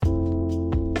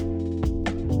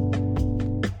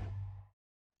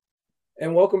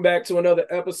And welcome back to another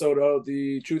episode of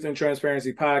the Truth and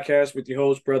Transparency Podcast with your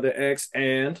host, Brother X,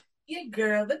 and your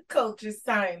girl, the culture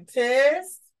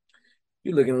scientist.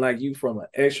 you looking like you from an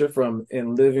extra from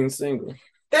In Living Single.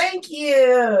 Thank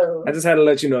you. I just had to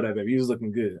let you know that, baby. You was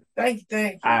looking good. Thank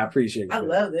you. I appreciate it. I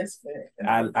love this fit.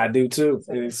 I do too.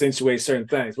 It accentuates certain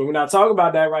things, but we're not talking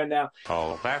about that right now.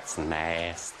 Oh, that's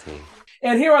nasty.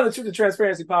 And here on the Truth and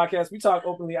Transparency Podcast, we talk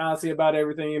openly, honestly about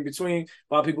everything in between.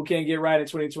 While people can't get right in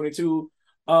 2022.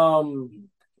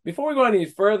 Before we go any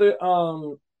further,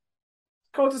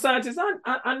 culture scientist,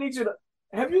 I need you to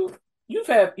have you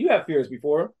have fears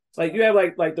before. Like you have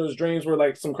like those dreams where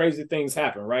like some crazy things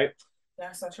happen, right?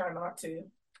 Yes, I try not to.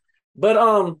 But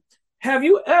have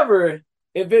you ever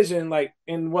envisioned like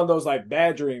in one of those like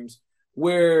bad dreams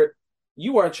where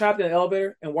you are trapped in an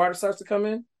elevator and water starts to come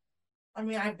in? I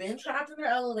mean, I've been trapped in the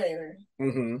elevator.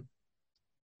 Mm-hmm.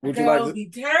 I would be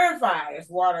terrified if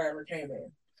water ever came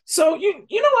in. So you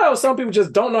know how some people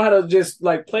just don't know how to just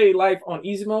like play life on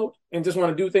easy mode and just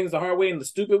want to do things the hard way and the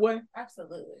stupid way?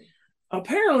 Absolutely.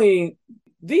 Apparently,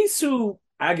 these two,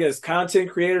 I guess,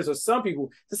 content creators or some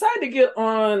people decided to get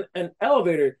on an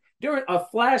elevator during a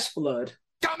flash flood.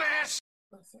 Dumbass!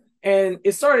 And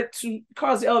it started to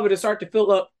cause the elevator to start to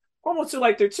fill up almost to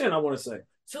like their chin, I want to say.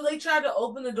 So they tried to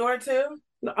open the door too?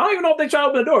 No, I don't even know if they tried to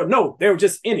open the door. No, they were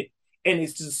just in it. And it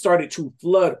just started to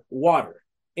flood water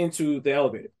into the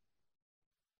elevator.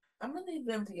 I'm going to leave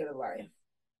them to get a life.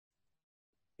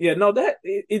 Yeah, no,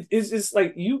 it's just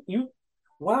like you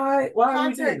why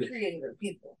content creator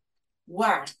people.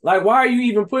 Why? Like why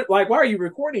are you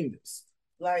recording this?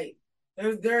 Like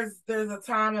there's a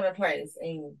time and a place,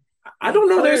 and I don't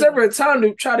know there's ever a time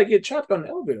to try to get trapped on the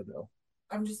elevator though.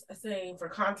 I'm just saying for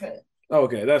content.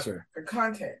 Okay, that's fair. For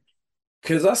content.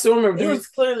 Because I still remember it's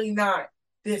clearly not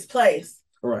this place.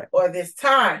 Right. Or this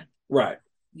time. Right.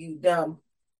 You dumb.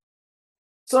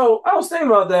 So I was thinking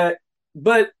about that,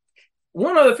 but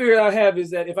one other fear I have is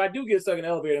that if I do get stuck in the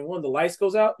elevator and one of the lights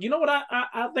goes out, you know what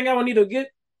I think I would need to get?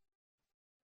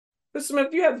 Mr.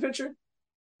 Smith, do you have the picture?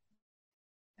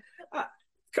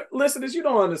 Listeners, you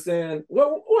don't understand.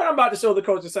 What I'm about to show the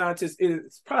culture scientist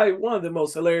is probably one of the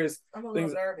most hilarious I'm a little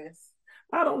nervous.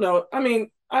 I don't know. I mean,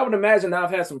 I would imagine I've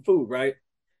had some food, right?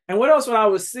 And what else would I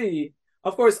would see?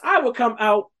 Of course, I would come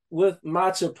out with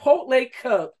my Chipotle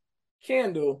cup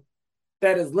candle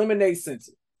that is lemonade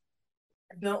scented.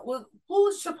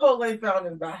 Who's Chipotle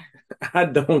founded by? I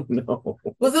don't know.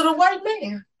 Was it a white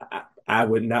man? I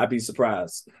would not be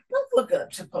surprised. Let's look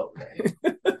up Chipotle.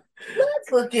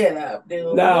 Let's look it up,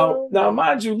 dude. Now,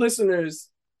 mind you, listeners,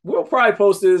 we'll probably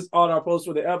post this on our post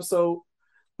for the episode.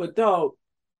 But dog,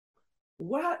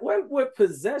 what would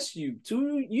possess you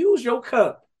to use your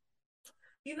cup?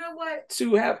 You know what?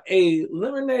 To have a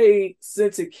lemonade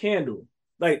scented candle.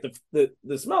 Like the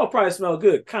smell probably smell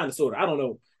good, kind of sort of. I don't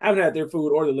know. I haven't had their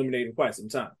food or the lemonade in quite some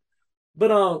time.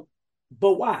 But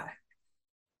why?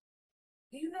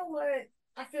 You know what?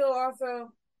 I feel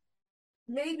also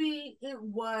maybe it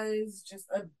was just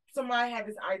somebody had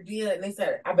this idea and they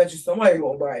said, I bet you somebody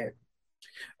won't buy it.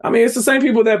 I mean, it's the same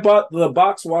people that bought the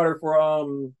box water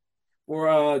for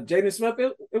Jaden Smith.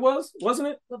 It wasn't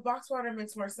it? The box water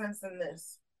makes more sense than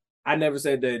this. I never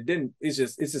said that it didn't. It's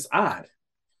just odd.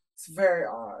 It's very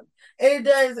odd. And it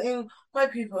does. And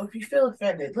white people, if you feel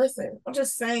offended, listen, I'm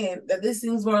just saying that this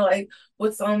seems more like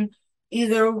what some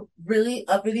either really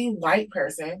uppity white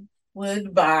person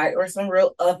would buy or some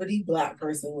real uppity black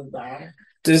person would buy.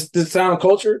 Just to sound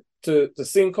culture, to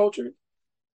seem culture.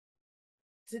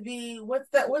 To be what's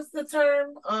the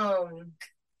term?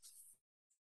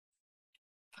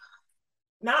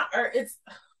 It's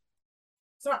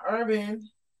not urban.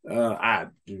 I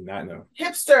do not know.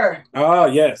 Hipster. Oh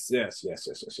yes.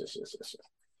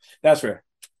 That's fair.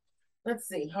 Let's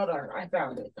see. Hold on. I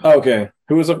found it. Okay.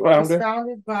 Who was the founder? It was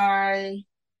founded by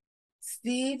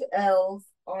Steve Ells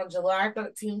on July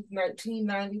 13th,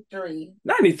 1993.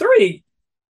 93?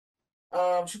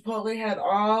 Chipotle had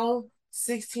all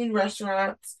 16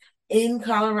 restaurants in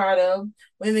Colorado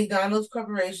when McDonald's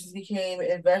Corporation became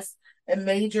a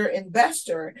major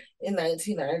investor in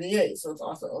 1998. So it's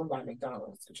also owned by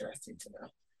McDonald's. Interesting to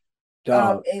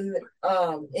know.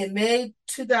 In May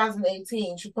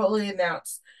 2018, Chipotle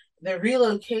announced the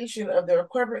relocation of their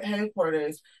corporate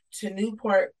headquarters to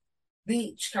Newport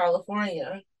Beach,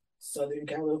 California. Southern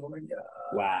California.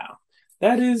 Wow.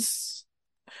 That is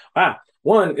wow.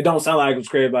 One, it don't sound like it was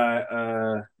created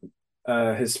by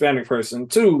a Hispanic person.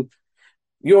 Two,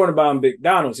 you're about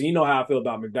McDonald's, and you know how I feel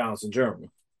about McDonald's in Germany.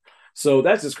 So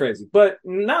that's just crazy. But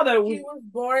now that he was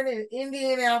born in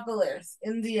Indianapolis,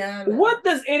 Indiana. What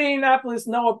does Indianapolis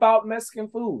know about Mexican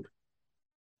food?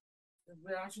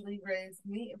 naturally raised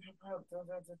meat.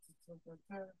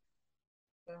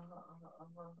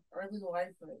 Early life.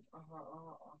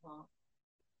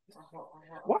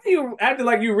 Why are you acting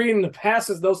like you reading the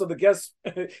passages those of the guest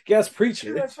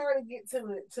preacher? I'm trying to get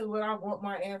to what I want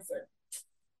my answer.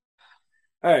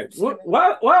 All right.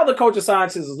 While the culture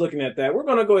scientist is looking at that, we're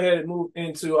going to go ahead and move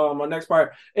into our next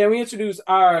part. And we introduce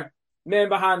our man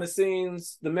behind the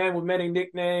scenes, the man with many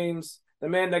nicknames, the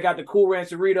man that got the Cool Ranch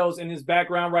Doritos in his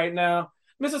background right now.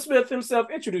 Mr. Smith himself,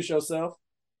 introduce yourself.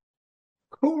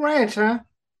 Cool Ranch, huh?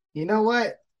 You know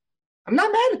what? I'm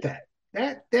not mad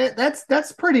at that.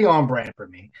 That's pretty on brand for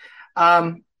me.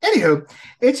 Anywho,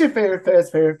 it's your favorite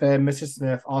fed, Mr.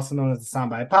 Smith, also known as the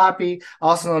Soundbite Poppy,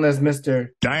 also known as Mr.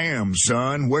 Damn,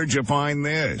 son, where'd you find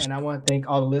this? And I want to thank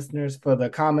all the listeners for the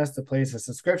comments, the plays, the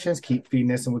subscriptions. Keep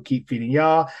feeding us, and we'll keep feeding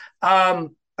y'all. A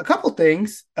couple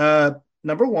things.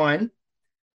 Number one,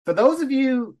 for those of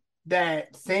you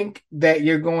that think that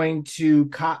you're going to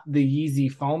cop the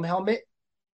Yeezy foam helmet,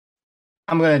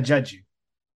 I'm going to judge you.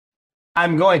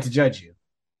 I'm going to judge you.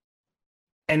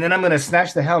 And then I'm going to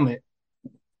snatch the helmet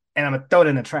and I'm going to throw it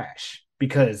in the trash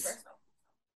because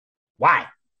why?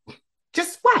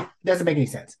 Just why? Doesn't make any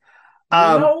sense.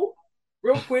 Real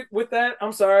quick with that,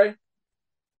 I'm sorry.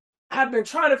 I've been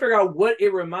trying to figure out what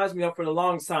it reminds me of for the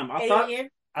longest time. I thought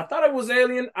it was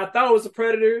Alien. I thought it was a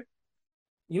Predator.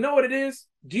 You know what it is?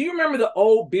 Do you remember the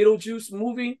old Beetlejuice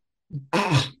movie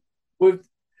with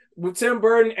Tim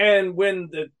Burton, and when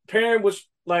the parent was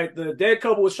like the dead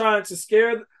couple was trying to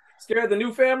scare the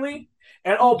new family,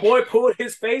 and boy pulled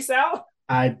his face out?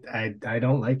 I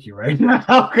don't like you right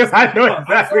now because I know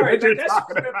exactly what you're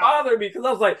talking about. That bothered me because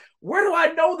I was like, where do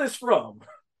I know this from?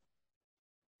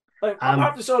 Like, I'll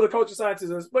have to show the culture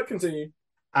scientists, but continue.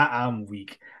 I'm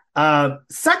weak.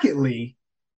 Secondly,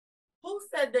 who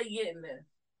said they're getting this?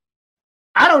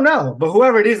 I don't know, but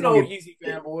whoever it is, Yeezy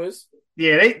fanboys.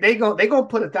 Yeah, they go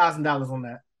put $1,000 on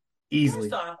that easily.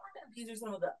 First off, these are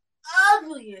some of the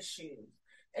ugliest shoes,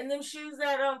 and them shoes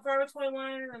that Forever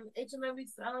 21 and H&M be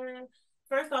selling.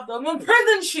 First off, those are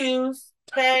prison shoes.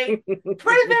 Okay,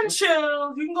 prison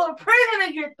shoes. You can go to prison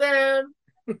and get them.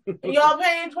 And y'all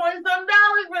paying $20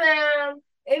 for them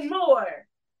and more.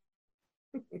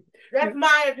 That's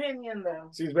my opinion,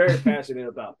 though. She's very passionate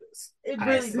about this. It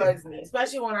really bugs me,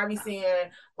 especially when I be seeing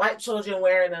white children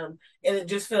wearing them, and it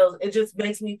just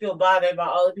makes me feel bothered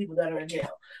about all the people that are in jail.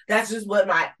 That's just what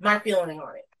my feeling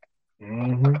on it.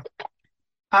 Mm-hmm.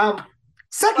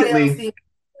 Secondly, look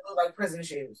like prison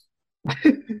shoes.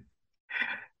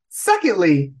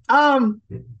 Secondly, I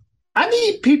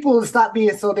need people to stop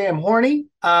being so damn horny.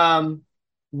 Why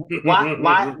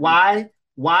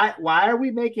are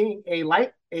we making a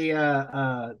lamp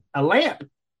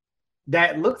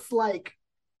that looks like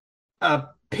a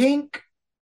pink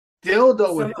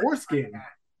dildo with foreskin?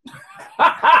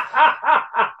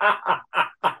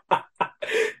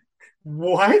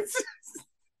 What?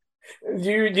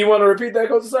 Do you want to repeat that,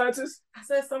 culture scientist? I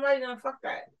said somebody gonna fuck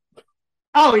that.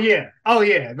 Oh yeah.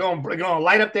 Gonna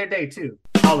light up their day too.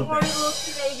 All of them. Little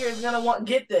teenagers gonna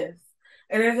get this,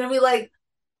 and they're gonna be like,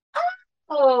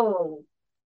 "Oh,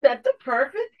 that's the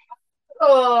perfect.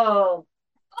 Oh,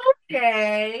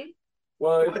 okay."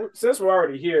 Well, since we're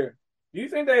already here, do you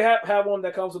think they have one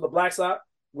that comes with a black sock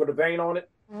with a vein on it?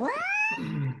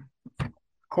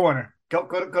 Corner. Go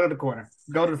to the corner.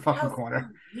 Go to the fucking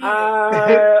corner.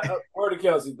 Word to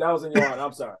Kelsey. That was in your heart.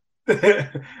 I'm sorry.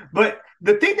 But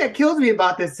the thing that kills me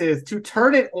about this is to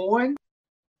turn it on,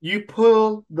 you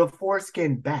pull the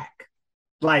foreskin back.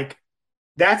 Like,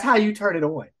 that's how you turn it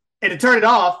on. And to turn it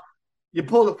off, you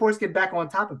pull the foreskin back on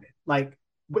top of it. Like,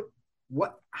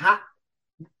 what? How?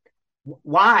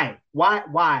 Why?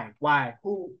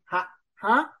 Who?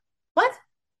 Huh? What?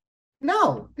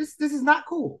 No, this is not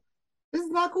cool. This is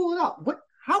not cool at all. What?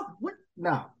 How? What?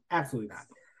 No, absolutely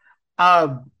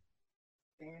not.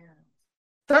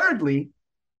 Thirdly,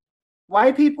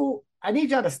 white people, I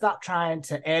need y'all to stop trying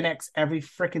to annex every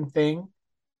freaking thing.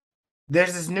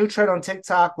 There's this new trend on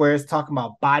TikTok where it's talking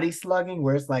about body slugging,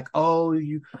 where it's like, oh,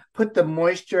 you put the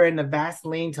moisture in the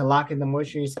Vaseline to lock in the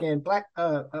moisture in your skin. Black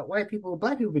people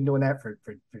have been doing that for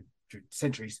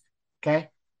centuries. Okay,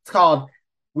 it's called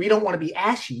we don't want to be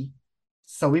ashy,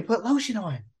 so we put lotion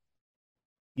on.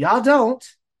 Y'all don't,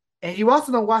 and you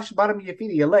also don't wash the bottom of your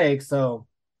feet or your legs, so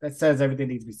that says everything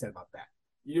needs to be said about that.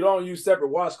 You don't use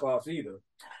separate washcloths either.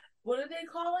 What are they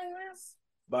calling this?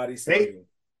 Body slugging.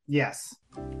 Yes.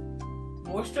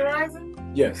 Moisturizing?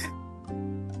 Yes.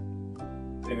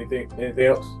 Anything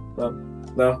else?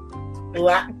 No.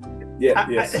 Black. Yeah.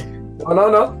 Yes.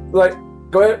 No. Like,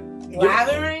 go ahead.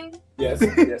 Lathering. Yes.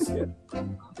 Yes. Yes.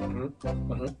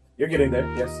 You're getting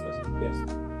there. Yes. Yes.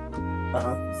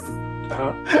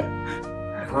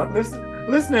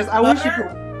 Listeners, I wish you could.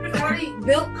 Already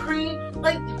milk cream,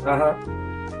 like. All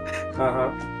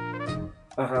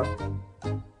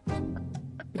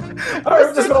right,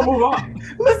 we're just gonna move on.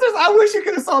 Listeners, I wish you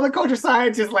could have saw the Culture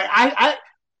Scientist. Like I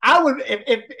would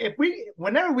if we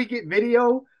whenever we get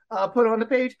video put on the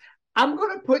page, I'm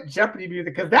gonna put Jeopardy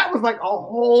music because that was like a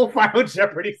whole Final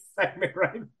Jeopardy segment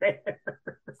right there.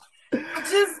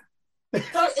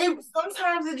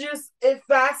 Sometimes it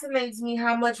fascinates me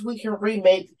how much we can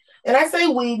remake, and I say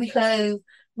we because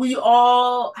we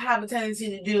all have a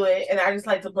tendency to do it, and I just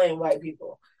like to blame white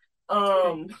people,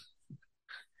 for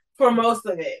most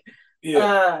of it,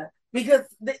 because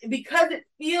it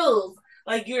feels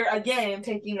like you're again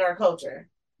taking our culture.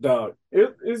 Dog,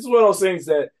 it's one of those things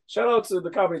that shout out to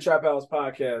the Comedy Trap House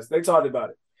podcast. They talked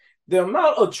about it. The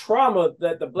amount of trauma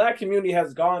that the Black community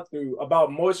has gone through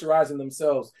about moisturizing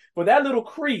themselves for that little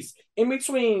crease in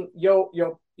between your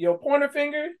pointer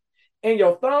finger and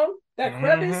your thumb, that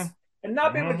crevice, and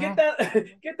not be able to get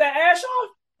that ash off.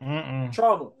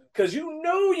 Trauma, because you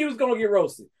knew you was gonna get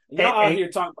roasted. Y'all out here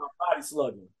talking about body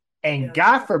slugging, and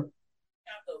God forbid.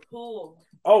 Oh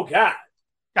God.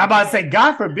 I'm about to say,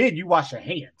 God forbid you wash your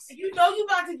hands. You know you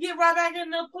about to get right back in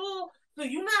the pool, so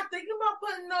you're not thinking about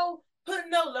putting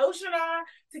no lotion on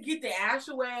to get the ash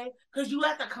away, because you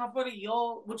at the comfort of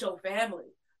with your family.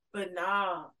 But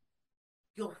nah,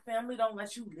 your family don't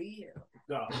let you live.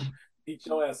 No, eat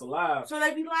your ass alive. So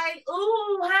they be like,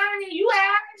 "Ooh, honey, you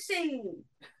ashy."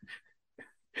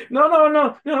 No. I'm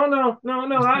not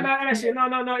ashy.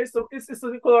 No. It's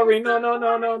the chlorine. No. Can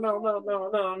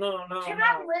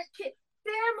I let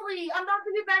family? I'm about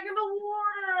to get back in the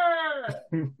water.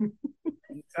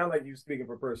 You sound like you speaking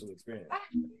from personal experience.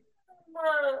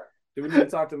 Do we need to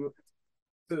talk to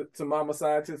Mama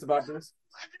Scientist about this?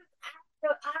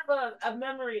 I have a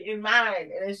memory in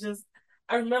mind, and it's just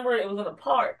I remember it was in a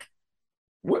park.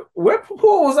 What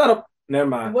pool was that? Never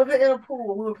mind. It wasn't in a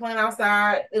pool. We were playing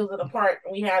outside. It was in a park,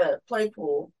 and we had a play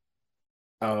pool.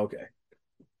 Oh, okay.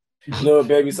 Little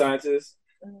baby scientist.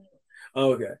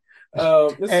 Oh, okay.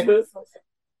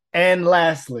 And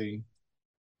lastly,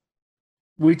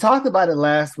 we talked about it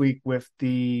last week with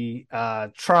the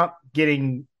Trump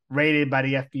getting raided by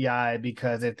the FBI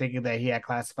because they're thinking that he had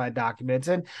classified documents.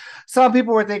 And some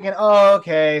people were thinking, oh,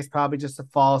 okay, it's probably just a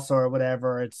false or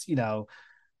whatever. It's,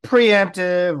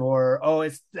 preemptive or, oh,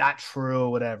 it's not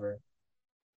true, whatever.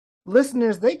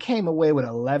 Listeners, they came away with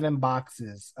 11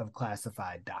 boxes of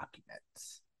classified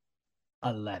documents.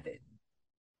 11.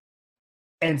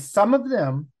 And some of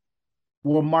them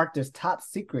were marked as top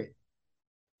secret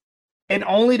and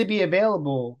only to be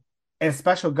available in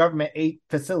special government aid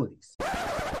facilities.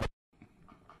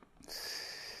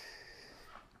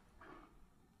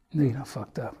 No, you done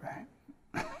fucked up, right?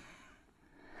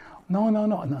 No.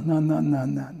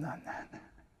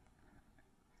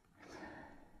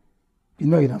 You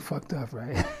know you done fucked up,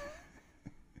 right?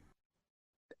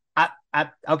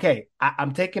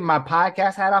 I'm taking my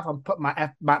podcast hat off. I'm putting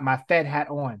my Fed hat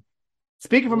on.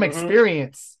 Speaking from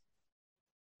experience,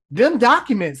 them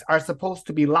documents are supposed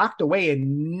to be locked away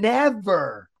and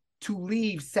never to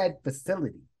leave said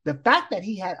facility. The fact that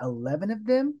he had 11 of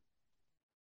them,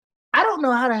 I don't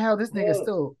know how the hell this nigga is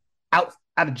still out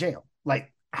of jail.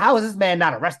 Like, how is this man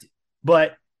not arrested?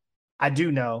 But I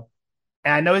do know,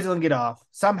 and I know he's gonna get off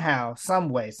somehow, some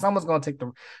way. Someone's gonna take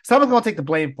the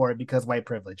blame for it because white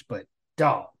privilege. But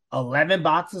dog, 11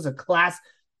 boxes of class.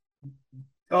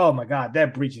 Oh my God,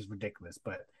 that breach is ridiculous.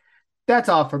 But that's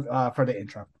all for the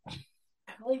intro. I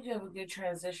believe you have a good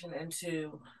transition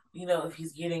into, if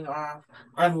he's getting off,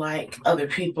 unlike other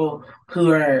people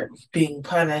who are being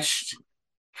punished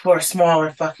for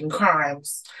smaller fucking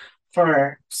crimes.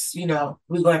 We're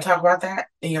going to talk about that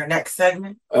in your next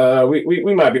segment.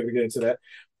 We might be able to get into that.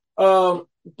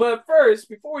 But first,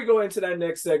 before we go into that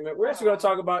next segment, we're actually going to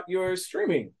talk about your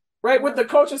streaming. Right, with the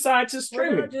Culture Scientist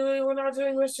streaming. We're not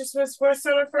doing Mr. Smith's Sports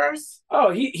Center first. Oh,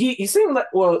 he seemed like,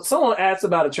 someone asked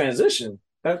about a transition.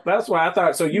 That's why I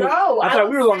thought. So I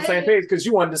thought we were on the same page because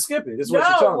you wanted to skip it. Is what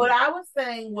you're telling me. What I was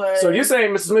saying was. So you're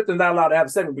saying Mr. Smith is not allowed to have a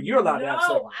segment, but you're allowed to have a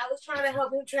segment. No, I was trying to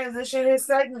help him transition his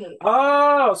segment.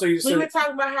 Oh, so we were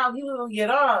talking about how he was gonna get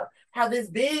off, how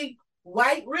this big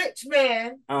white rich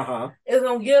man is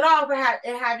gonna get off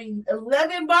and having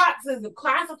 11 boxes of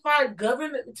classified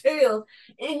government materials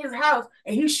in his house,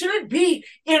 and he should be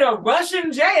in a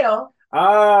Russian jail.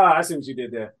 I see what you did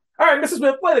there. All right, Mrs.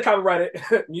 Smith, play the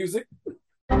copyrighted music.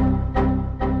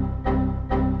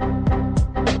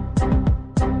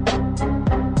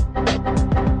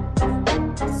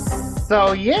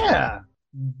 So yeah,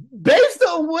 based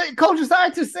on what Culture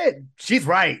Scientist said, she's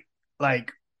right.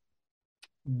 Like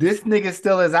this nigga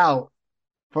still is out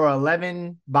for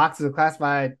 11 boxes of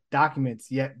classified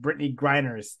documents, yet Brittany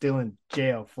Griner is still in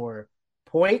jail for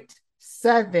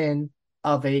 0.7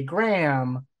 of a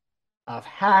gram of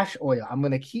hash oil. I'm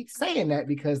gonna keep saying that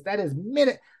because that is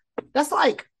minute. That's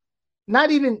like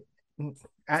not even.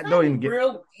 I don't even get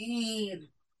real weed.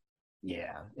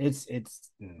 Yeah, it's.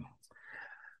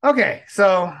 Okay,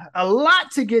 so a lot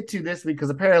to get to this week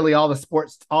because apparently all the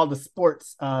sports in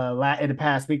the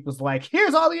past week was like,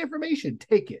 here's all the information,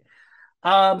 take it.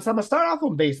 So I'm gonna start off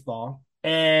on baseball,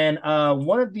 and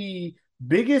one of the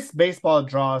biggest baseball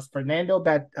draws, Fernando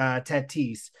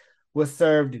Tatis, was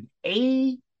served an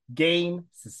 8-game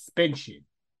suspension,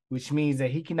 which means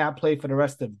that he cannot play for the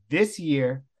rest of this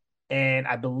year, and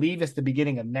I believe it's the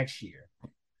beginning of next year.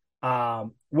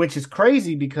 Which is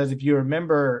crazy because if you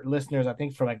remember, listeners, I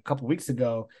think from like a couple weeks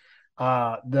ago,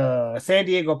 the San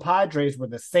Diego Padres were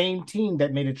the same team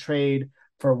that made a trade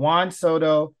for Juan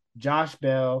Soto, Josh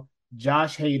Bell,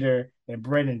 Josh Hader, and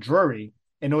Brandon Drury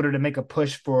in order to make a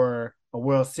push for a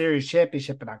World Series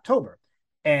championship in October.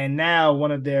 And now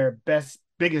one of their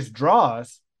biggest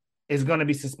draws is going to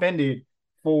be suspended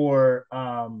for,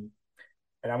 and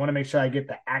I want to make sure I get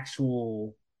the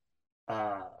actual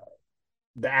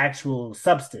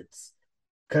substance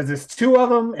because there's two of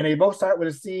them and they both start with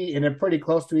a C and they're pretty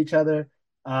close to each other.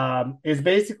 It's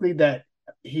basically that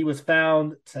he was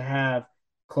found to have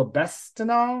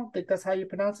clobestanol, I think that's how you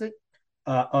pronounce it,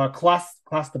 or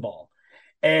clostebol.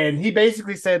 And he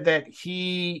basically said that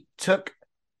he took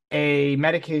a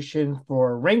medication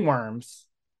for ringworms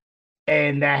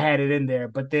and that had it in there.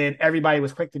 But then everybody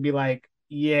was quick to be like,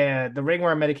 yeah, the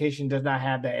ringworm medication does not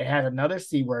have that. It has another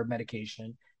C word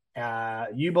medication.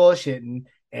 You bullshitting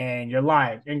and you're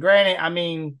lying. And granted, I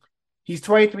mean, he's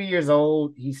 23 years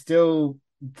old. He's still,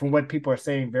 from what people are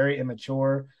saying, very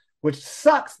immature, which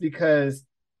sucks because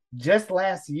just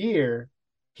last year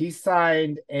he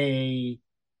signed a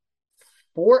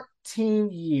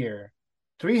 14-year,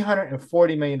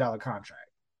 $340 million contract.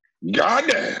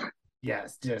 Goddamn.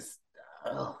 Yes, just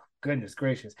goodness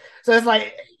gracious. So it's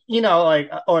like,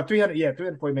 or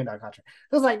 $340 million contract.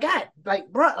 So it's like, God, like,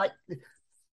 bro, like,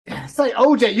 it's like,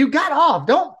 OJ, you got off.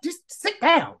 Don't just sit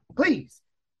down, please.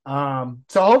 So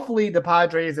hopefully the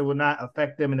Padres, it will not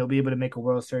affect them and they'll be able to make a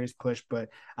World Series push, but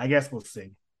I guess we'll see.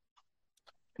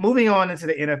 Moving on into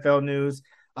the NFL news,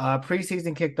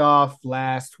 preseason kicked off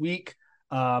last week.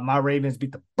 My Ravens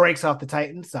beat the brakes off the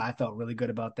Titans, so I felt really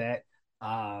good about that.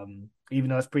 Even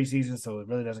though it's preseason, so it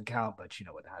really doesn't count, but you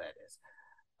know how that is.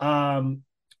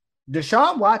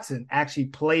 Deshaun Watson actually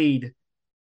played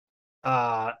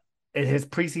in his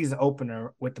preseason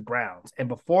opener with the Browns. And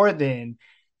before then,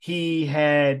 he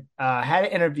had an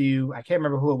interview, I can't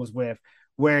remember who it was with,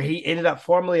 where he ended up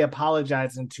formally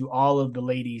apologizing to all of the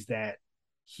ladies that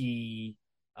he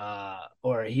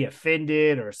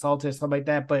offended or assaulted, something like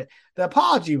that. But the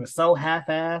apology was so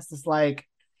half-assed. It's like,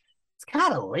 it's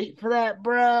kind of late for that,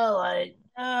 bro. Like,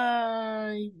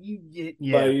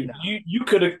 you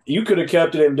could have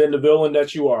kept it and been the villain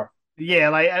that you are. Yeah,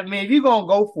 like, I mean, if you're gonna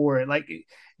go for it, like,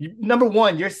 number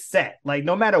one, you're set. Like,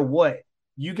 no matter what,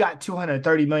 you got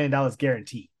 $230 million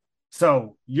guaranteed,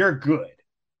 so you're good.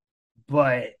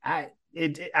 But I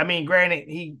mean, granted,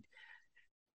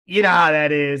 you know how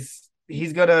that is.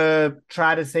 He's gonna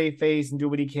try to save face and do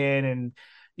what he can, and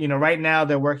right now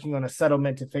they're working on a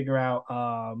settlement to figure out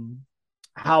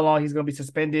how long he's gonna be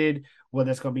suspended,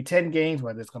 whether it's gonna be 10 games,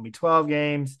 whether it's gonna be 12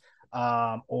 games.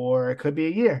 Or it could be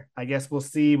a year. I guess we'll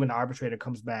see when the arbitrator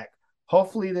comes back.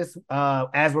 Hopefully this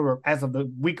as of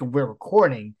the week we're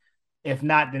recording. If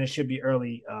not, then it should be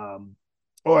early.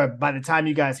 Or by the time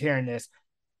you guys hearing this,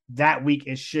 that week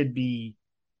it should be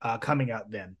coming out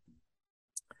then.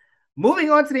 Moving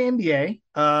on to the NBA,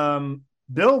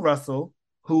 Bill Russell,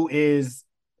 who is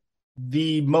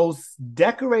the most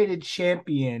decorated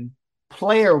champion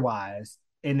player-wise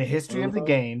in the history of the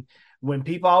game. When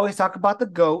people always talk about the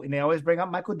GOAT and they always bring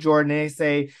up Michael Jordan, and they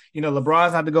say,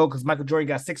 LeBron's not the GOAT because Michael Jordan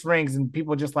got 6 rings, and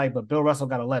people are just like, but Bill Russell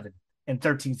got 11 in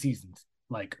 13 seasons.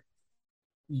 Like,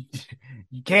 you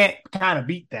can't kind of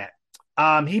beat that.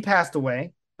 He passed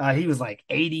away. He was like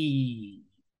 82,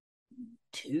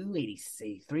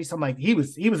 83, something like that.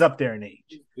 He was up there in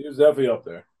age. He was definitely up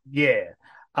there. Yeah.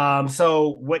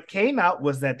 So what came out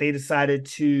was that they decided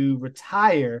to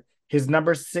retire his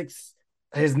number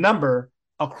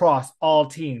across all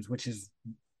teams, which is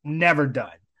never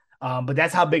done. But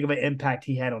that's how big of an impact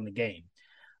he had on the game.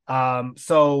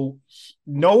 So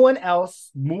no one else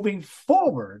moving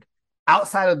forward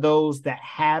outside of those that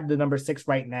have the number 6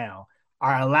 right now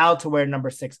are allowed to wear number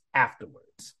 6 afterwards.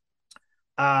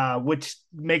 Which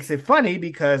makes it funny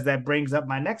because that brings up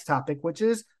my next topic, which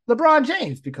is LeBron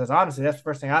James. Because honestly, that's the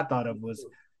first thing I thought of was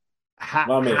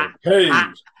My man, Page.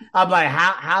 I'm like,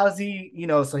 how's he?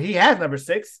 So he has number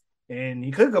 6, and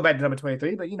he could go back to number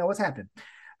 23, but what's happened?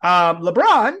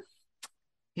 LeBron,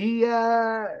 he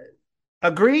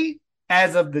agreed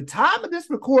as of the time of this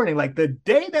recording, like the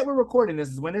day that we're recording this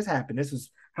is when this happened. This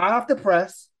was hot off the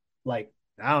press, like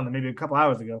I don't know, maybe a couple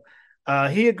hours ago.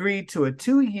 He agreed to a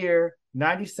 2-year,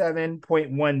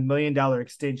 $97.1 million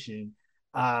extension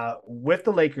with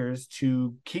the Lakers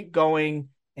to keep going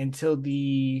until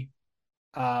the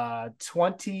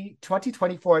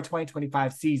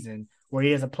 2024-2025 season, where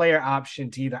he has a player option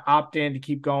to either opt in to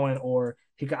keep going or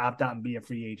he could opt out and be a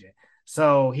free agent.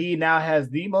 So he now has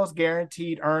the most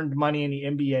guaranteed earned money in the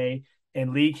NBA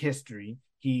in league history.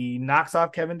 He knocks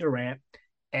off Kevin Durant,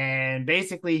 and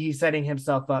basically he's setting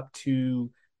himself up to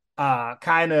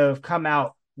kind of come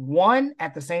out, one,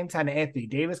 at the same time that Anthony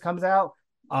Davis comes out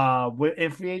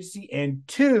in free agency, and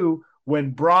two,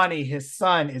 when Bronny, his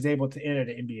son, is able to enter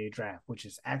the NBA draft, which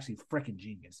is actually freaking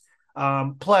genius.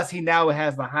 Plus, he now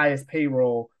has the highest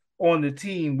payroll on the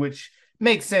team, which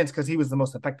makes sense because he was the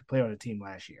most effective player on the team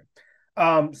last year.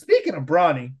 Speaking of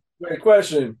Bronny. Great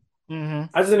question. Mm-hmm.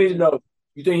 I just need to know,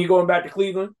 you think he's going back to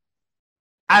Cleveland?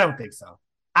 I don't think so.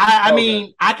 I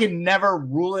mean, I can never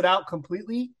rule it out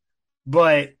completely,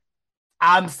 but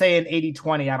I'm saying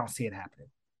 80-20. I don't see it happening.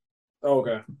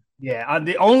 Okay. Yeah,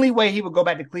 the only way he would go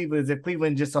back to Cleveland is if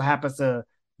Cleveland just so happens to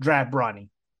draft Bronny.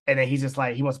 And then he's just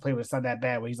like, he wants to play with his son that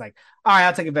bad where he's like, all right,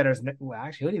 I'll take a veteran's minimum. Well,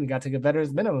 actually, he don't even got to take a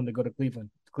veteran's minimum to go to Cleveland.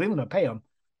 Cleveland will pay him.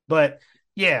 But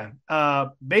yeah,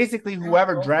 basically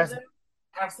whoever drafts.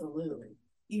 Absolutely.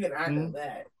 Even I know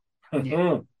that.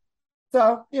 Yeah.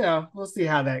 So, we'll see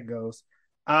how that goes.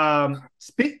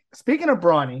 Speaking of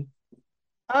Bronny,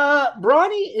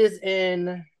 Bronny is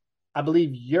in, I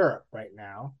believe, Europe right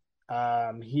now.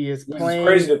 He is playing. It's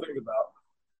crazy to think about.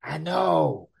 I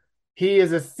know. He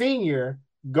is a senior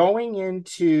going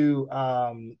into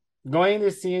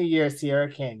senior year at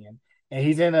Sierra Canyon, and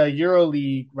he's in a Euro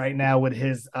League right now with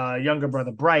his younger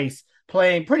brother Bryce,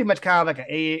 playing pretty much kind of like an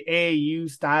AAU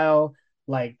style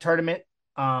like tournament.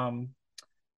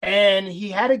 And he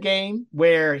had a game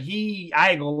where I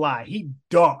ain't gonna lie, he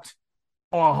dunked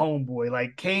on homeboy,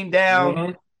 like came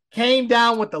down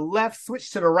with the left,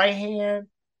 switched to the right hand,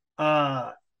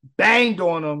 banged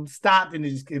on him, stopped, and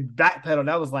just backpedaled.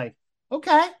 That was like,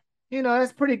 okay,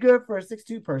 that's pretty good for a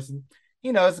 6'2" person.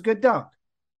 It's a good dunk.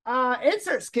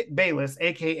 Insert Skip Bayless,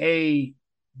 aka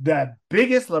the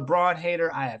biggest LeBron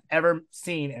hater I have ever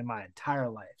seen in my entire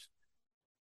life.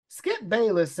 Skip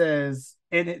Bayless says,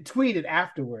 and it tweeted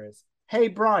afterwards, "Hey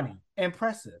Bronny,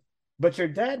 impressive, but your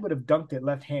dad would have dunked it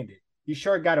left-handed. You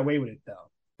sure got away with it though."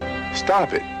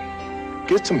 Stop it.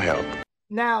 Get some help.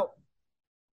 Now,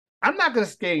 I'm not going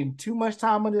to spend too much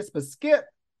time on this, but Skip,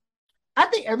 I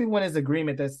think everyone is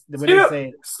agreement that when they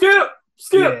say Skip.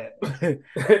 Yeah.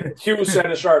 Huge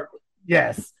Shannon Sharp.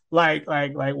 Yes, like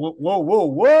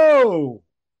whoa.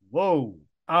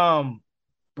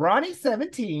 Bronny's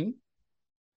 17,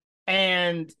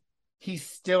 and he's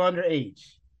still underage.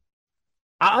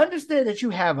 I understand that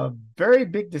you have a very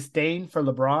big disdain for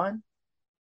LeBron,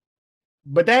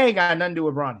 but that ain't got nothing to do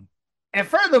with Bronny. And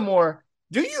furthermore,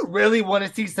 do you really want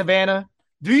to see Savannah?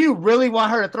 Do you really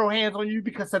want her to throw hands on you?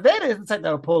 Because Savannah isn't the type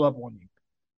that will pull up on you.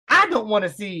 I don't want to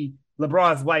see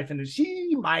LeBron's wife, and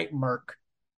she might murk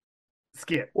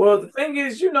Skip. Well, the thing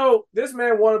is, this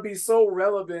man want to be so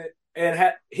relevant,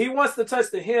 and he wants to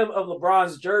touch the hem of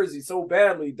LeBron's jersey so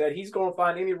badly that he's going to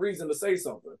find any reason to say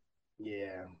something.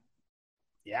 Yeah.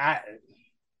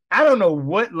 I don't know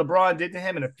what LeBron did to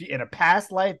him in a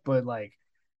past life, but like,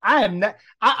 I am not.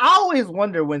 I always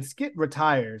wonder when Skip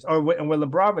retires, or when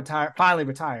LeBron finally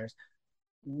retires,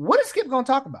 what is Skip going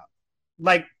to talk about?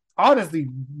 Like, honestly,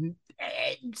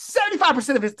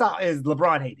 75% of his talk is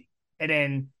LeBron hating, and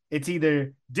then it's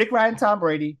either Dick riding Tom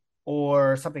Brady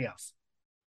or something else.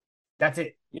 That's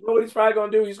it. You know what he's probably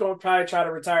going to do? He's going to probably try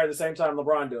to retire at the same time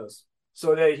LeBron does,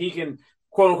 so that he can,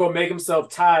 quote unquote, make himself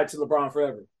tied to LeBron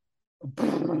forever.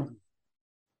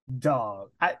 Dog.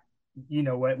 You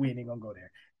know what? We ain't gonna go there.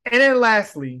 And then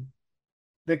lastly,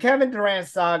 the Kevin Durant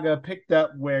saga picked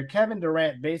up where Kevin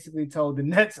Durant basically told the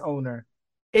Nets owner,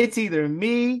 it's either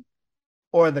me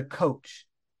or the coach.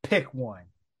 Pick one.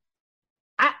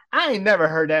 I ain't never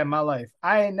heard that in my life.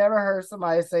 I ain't never heard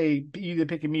somebody say either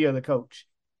picking me or the coach,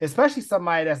 especially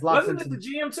somebody that's locked Wasn't into it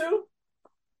the GM too?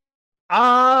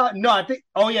 No, I think.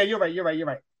 Oh yeah, you're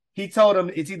right. He told him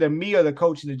it's either me or the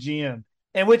coach and the GM,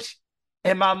 in which,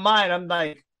 in my mind, I'm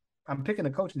like, I'm picking the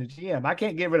coach and the GM. I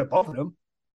can't get rid of both of them.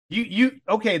 You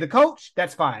okay? The coach,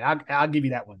 that's fine. I'll give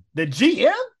you that one. The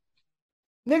GM,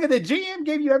 nigga, the GM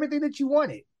gave you everything that you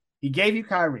wanted. He gave you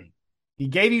Kyrie. He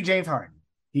gave you James Harden.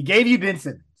 He gave you Ben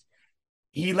Simmons.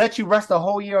 He let you rest a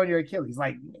whole year on your Achilles.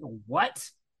 Like, what?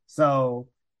 So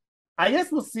I guess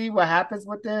we'll see what happens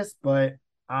with this, but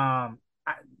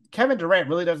Kevin Durant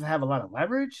really doesn't have a lot of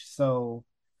leverage, so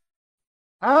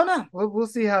I don't know. We'll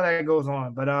see how that goes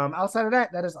on. But outside of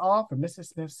that, that is all for Mr.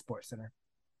 Smith's Sports Center.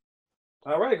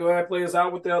 All right, go ahead and play us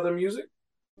out with the other music.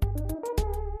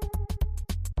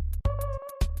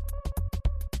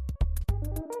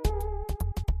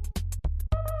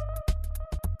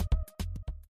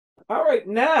 All right,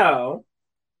 now,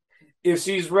 if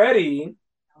she's ready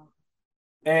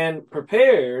and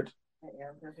prepared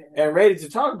and ready to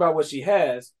talk about what she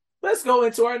has, let's go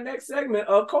into our next segment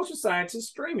of Culture Scientist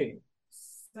Streaming.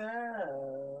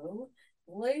 So,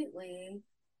 lately,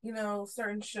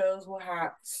 certain shows will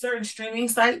have, certain streaming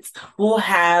sites will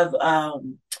have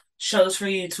shows for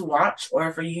you to watch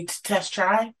or for you to test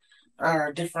try,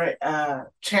 or different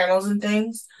channels and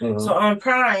things. Mhm. So on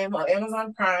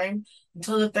Amazon Prime,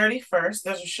 until the 31st,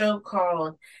 there's a show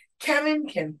called Kevin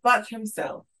Can Fuck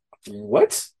Himself.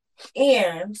 What?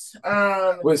 And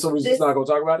Wait, so we're just not going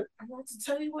to talk about it? I want to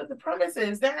tell you what the premise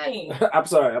is. Dang. I'm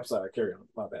sorry. Carry on.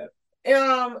 My bad.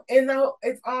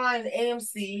 It's on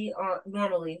AMC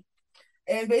normally.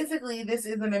 And basically, this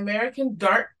is an American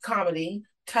dark comedy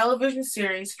television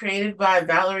series created by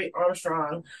Valerie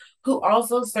Armstrong, who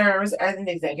also serves as an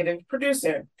executive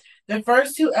producer. The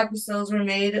first 2 episodes were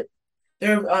made.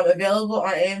 They're available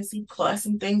on AMC Plus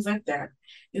and things like that.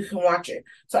 You can watch it.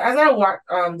 So as I watch,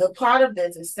 the plot of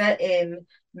this is set in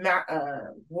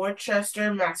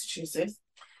Worcester, Massachusetts,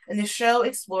 and the show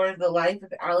explores the life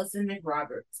of Allison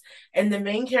McRoberts. And the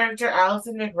main character,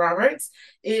 Allison McRoberts,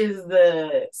 is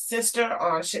the sister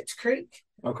on Schitt's Creek.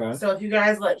 Okay. So if you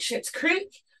guys like Schitt's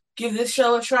Creek, give this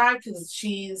show a try because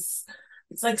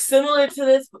it's like similar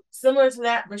to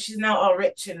that, but she's now all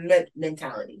rich in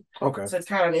mentality. Okay. So it's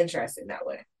kind of interesting that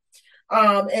way.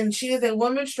 And she is a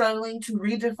woman struggling to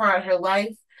redefine her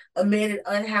life amid an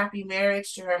unhappy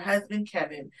marriage to her husband,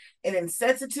 Kevin, an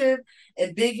insensitive,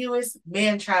 ambiguous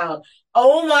man-child.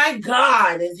 Oh my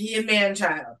God, is he a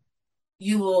man-child?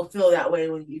 You will feel that way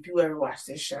if you ever watch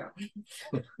this show.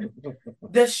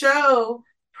 The show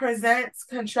presents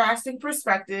contrasting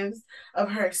perspectives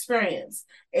of her experience.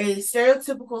 A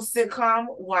stereotypical sitcom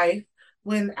wife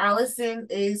when Allison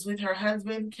is with her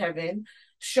husband, Kevin,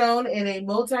 shown in a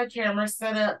multi-camera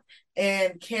setup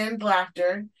and canned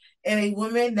laughter, and a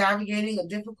woman navigating a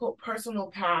difficult personal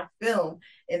path film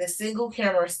in a single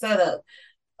camera setup,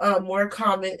 more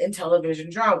common in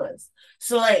television dramas.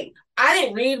 So, I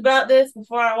didn't read about this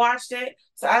before I watched it.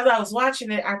 So as I was watching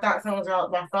it, I thought someone was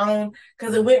on my phone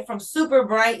because it went from super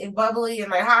bright and bubbly and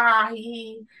like ha ha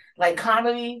he like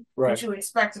comedy, right, what you would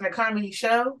expect in a comedy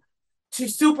show, to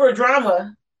super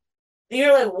drama. And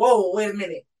you're like, whoa, wait a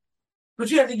minute.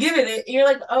 But you have to give it, and you're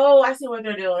like, oh, I see what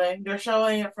they're doing. They're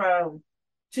showing it from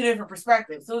 2 different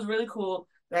perspectives. So it was really cool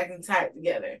that I can tie it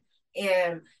together.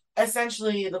 And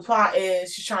essentially, the plot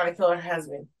is she's trying to kill her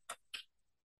husband.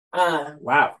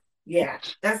 Wow. Yeah,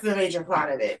 that's the major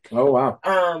plot of it. Oh, wow.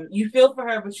 You feel for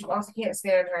her, but you also can't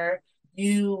stand her.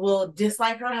 You will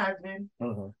dislike her husband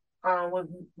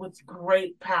with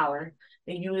great power.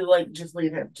 And you would just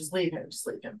leave him. Just leave him.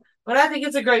 But I think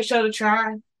it's a great show to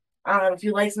try. If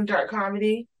you like some dark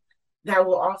comedy, that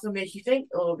will also make you think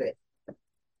a little bit.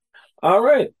 All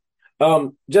right.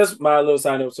 Just my little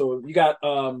side note. So you got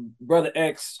Brother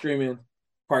X streaming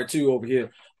part 2 over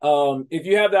here. If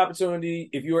you have the opportunity,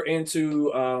 if you're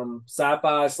into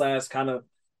sci-fi / kind of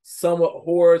somewhat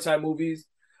horror type movies,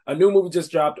 a new movie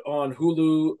just dropped on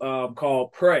Hulu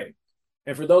called Prey.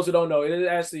 And for those who don't know, it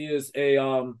actually is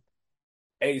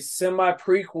a semi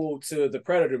prequel to the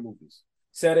Predator movies,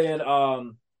 set in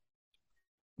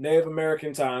Native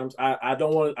American times. I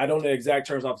don't know the exact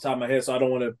terms off the top of my head, so I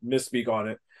don't want to misspeak on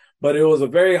it. But it was a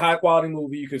very high quality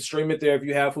movie. You can stream it there if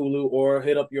you have Hulu, or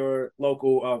hit up your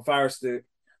local Fire Stick.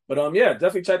 But yeah,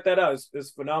 definitely check that out.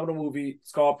 It's a phenomenal movie.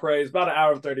 It's called Prey. It's about an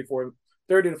hour and 30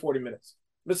 to 40 minutes.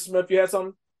 Mr. Smith, you had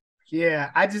something?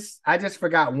 Yeah, I just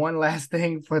forgot one last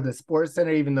thing for the Sports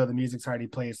Center, even though the music's already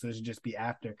played, so it should just be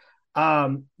after.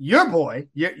 Your boy,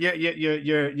 your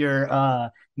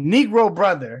Negro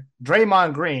brother,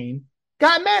 Draymond Green,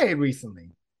 got married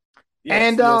recently.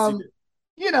 Yes, and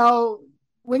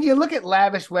when you look at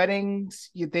lavish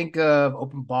weddings, you think of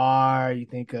open bar, you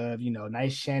think of,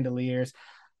 nice chandeliers.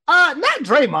 Not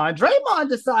Draymond. Draymond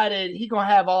decided he gonna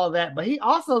have all of that, but he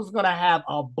also is gonna have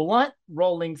a blunt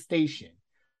rolling station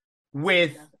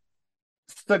with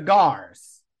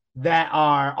cigars that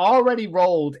are already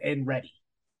rolled and ready.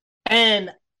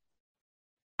 And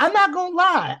I'm not gonna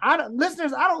lie,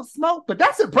 listeners, I don't smoke, but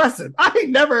that's impressive. I ain't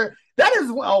never. That is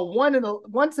a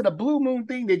once in a blue moon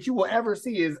thing that you will ever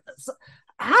see. Is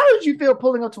how did you feel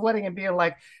pulling up to wedding and being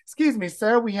like, "Excuse me,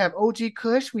 sir, we have OG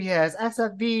Kush, we have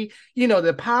SFV,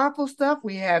 the powerful stuff.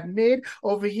 We have mid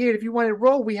over here. If you want to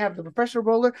roll, we have the professional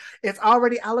roller. It's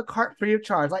already a la carte free of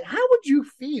charge." Like, how would you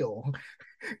feel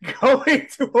going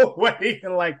to a wedding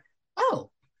and like, oh,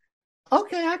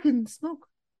 okay, I can smoke.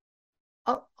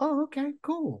 Oh, okay,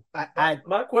 cool.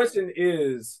 My question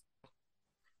is,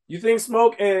 you think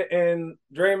Smoke and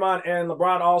Draymond and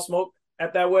LeBron all smoked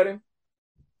at that wedding?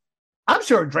 I'm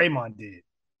sure Draymond did.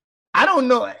 I don't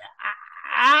know.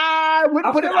 I would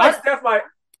put it like Steph might.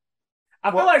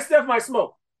 I feel like Steph might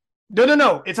smoke.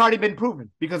 No. It's already been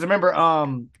proven because remember,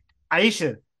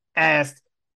 Aisha asked,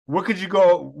 "What could you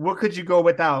go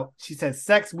without?" She said,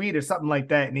 "Sex, weed, or something like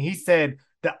that," and he said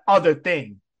the other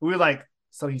thing. We were like,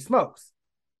 "So he smokes."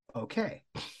 Okay,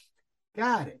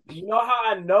 got it. You know how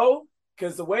I know?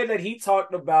 Because the way that he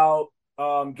talked about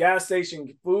gas station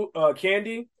food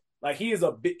candy, like he is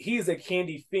a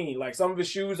candy fiend. Like some of his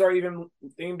shoes are even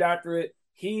themed after it.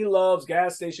 He loves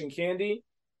gas station candy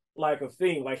like a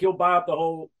fiend. Like he'll buy up the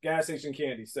whole gas station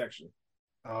candy section.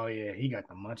 Oh yeah, he got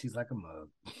the munchies like a mug.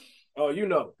 Oh,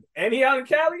 and he out in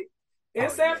Cali, in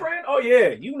San Fran. Oh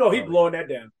yeah, he blowing that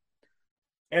down,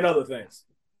 and other things.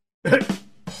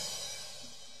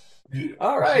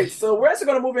 All right, so we're actually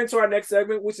going to move into our next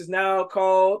segment, which is now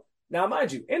called. Now,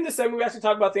 mind you, in this segment, we actually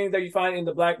talk about things that you find in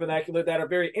the Black vernacular that are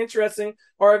very interesting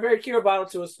or are very key or vital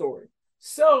to a story.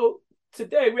 So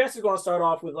today, we're actually going to start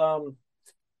off with we're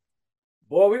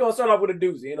going to start off with a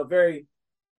doozy in a very.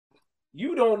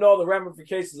 You don't know the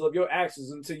ramifications of your actions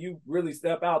until you really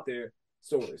step out there.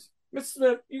 Stories, Mr.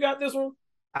 Smith, you got this one?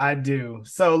 I do.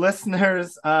 So,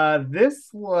 listeners, this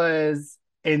was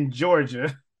in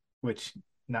Georgia, which.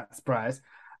 Not surprised.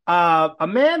 A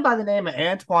man by the name of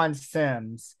Antoine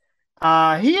Sims. He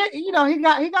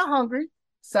got hungry,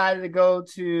 decided to go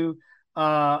to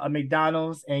a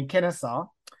McDonald's in Kennesaw,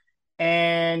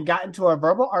 and got into a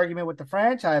verbal argument with the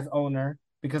franchise owner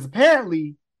because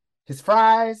apparently his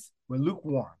fries were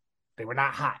lukewarm. They were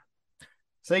not hot.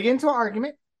 So they get into an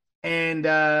argument,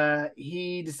 and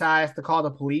he decides to call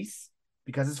the police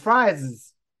because his fries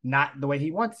is not the way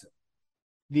he wants it.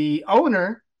 The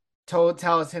owner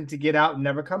tells him to get out and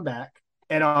never come back,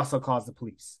 and also calls the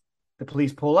police. The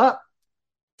police pull up,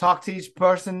 talk to each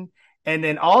person, and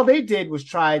then all they did was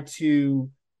try to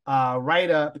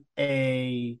write up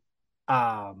a,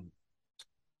 I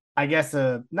guess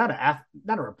not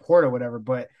a report or whatever,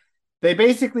 but they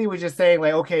basically was just saying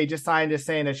like, okay, just sign this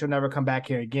saying that she'll never come back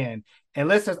here again. And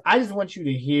listeners, I just want you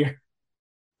to hear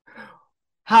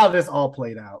how this all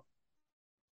played out.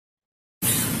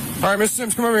 All right, Mr.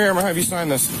 Sims, come over here. I'm going to have you sign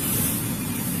this.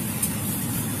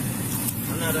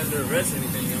 I'm not under arrest or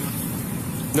anything, am I?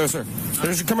 No, sir.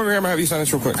 Just come over here. I'm going to have you sign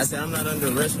this real quick. I said I'm not under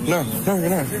arrest or anything. No, you're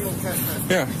not.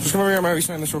 Yeah, just come over here. I'm going to have you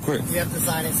sign this real quick. You have to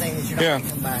sign it saying that you're not going to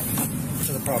come back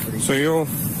to the property. So you'll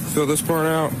fill this part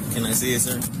out. Can I see it,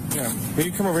 sir? Yeah. Will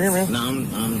you come over here, man? No,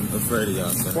 I'm afraid of y'all,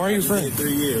 sir. Why are you afraid?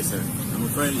 3 years, sir. I'm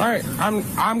afraid of you. All right,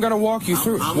 I'm going to walk you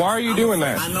through. Why are you doing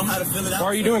that? I know how to fill it out. Why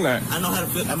are you doing that? I know how to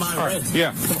fill it. Am I arrested?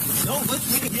 Yeah. No,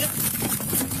 let's make it here.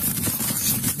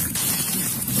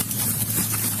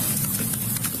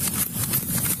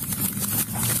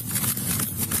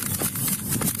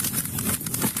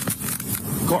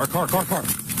 Car.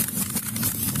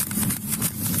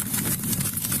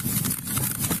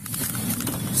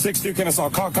 6-2 Kennesaw,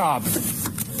 call Cobb.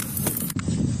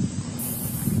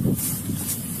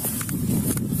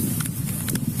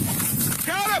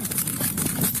 Got him!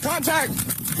 Contact!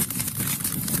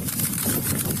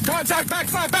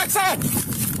 Backside!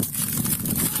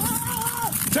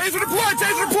 Taser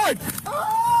deployed!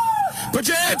 Put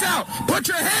your hands out!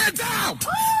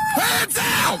 Hands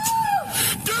out!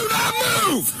 Do not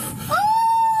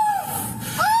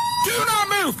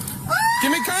move!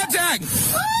 Give me contact!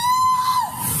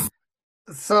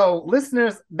 So,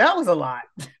 listeners, that was a lot.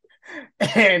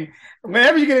 And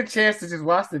whenever you get a chance to just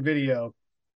watch the video,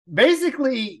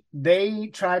 basically they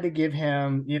tried to give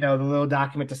him, the little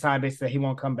document to sign basically that he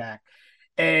won't come back.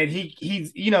 And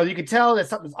he's, you could tell that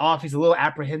something's off. He's a little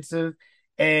apprehensive.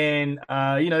 And,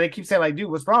 they keep saying like, dude,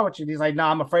 what's wrong with you? And he's like, no,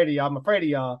 I'm afraid of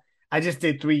y'all. I just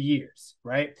did 3 years.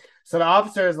 Right. So the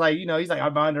officer is like, he's like,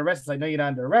 I'm under arrest. It's like, no, you're not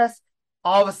under arrest.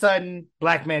 All of a sudden,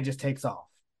 black man just takes off.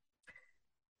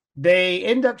 They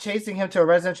end up chasing him to a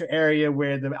residential area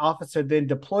where the officer then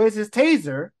deploys his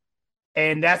taser.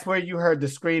 And that's where you heard the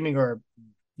screaming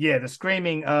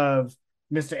of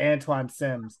Mr. Antoine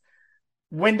Sims.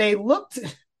 When they looked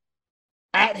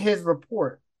at his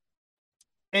report,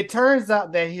 it turns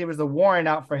out that he was a warrant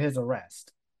out for his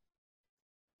arrest.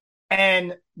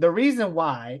 And the reason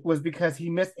why was because he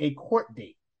missed a court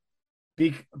date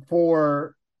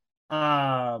for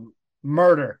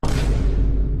murder.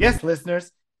 Yes,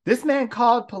 listeners, this man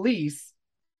called police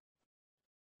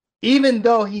even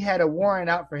though he had a warrant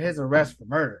out for his arrest for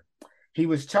murder. He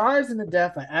was charged in the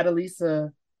death of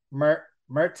Adalisa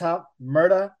Murtatovic.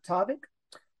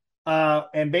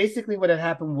 And basically what had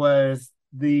happened was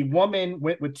the woman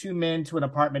went with two men to an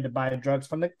apartment to buy drugs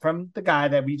from the guy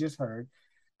that we just heard.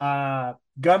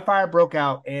 Gunfire broke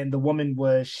out and the woman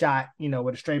was shot,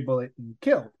 with a stray bullet and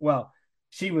killed. Well,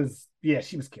 she was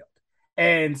killed.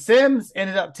 And Sims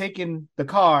ended up taking the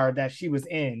car that she was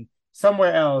in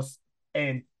somewhere else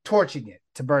and torching it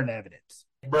to burn the evidence.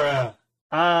 Bruh.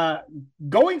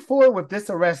 Going forward with this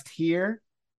arrest here,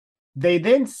 they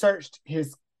then searched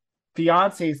his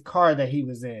fiance's car that he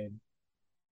was in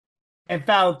and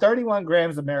found 31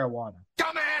 grams of marijuana.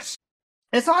 Dumbass!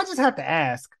 And so I just have to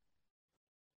ask,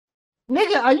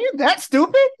 nigga, are you that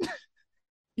stupid?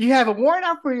 You have a warrant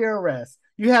out for your arrest.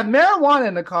 You have marijuana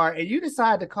in the car, and you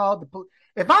decide to call the police.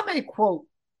 If I may quote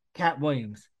Cat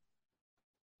Williams,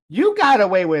 you got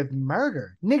away with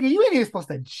murder. Nigga, you ain't even supposed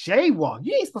to jaywalk.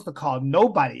 You ain't supposed to call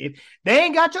nobody. If they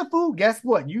ain't got your food, guess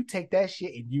what? You take that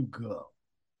shit and you go.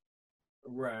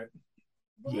 Right.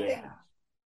 Yeah.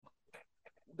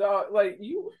 Dog,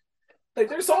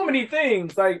 there's so many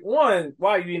things. Like, one,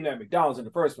 why are you eating at McDonald's in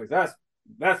the first place?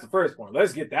 That's the first point.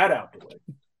 Let's get that out the way.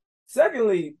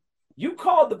 Secondly, you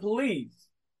called the police.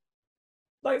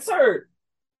 Like, sir,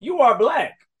 you are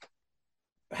black.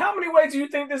 How many ways do you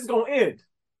think this is going to end?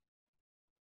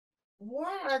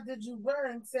 Why did you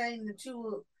burn saying that you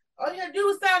will... All you gotta do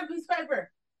is sign a piece of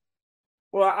paper.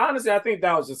 Well, honestly, I think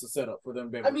that was just a setup for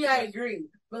them. I agree.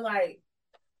 But,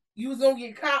 you was going to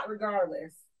get caught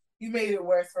regardless. You made it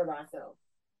worse for myself.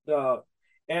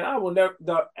 And I will never...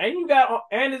 and you got...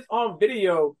 And it's on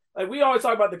video. Like, we always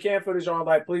talk about the cam footage on,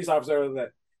 police officers,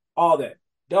 all that.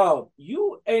 Dog,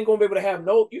 you ain't going to be able to have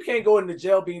no... You can't go into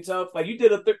jail being tough. Like, you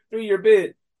did a 3-year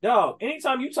bid. Dog,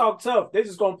 anytime you talk tough, they're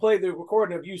just going to play the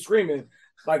recording of you screaming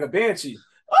like a banshee.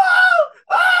 Oh!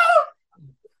 Oh!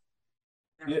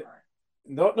 Yeah.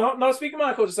 No, speak your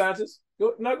mind, Coach DeSantis.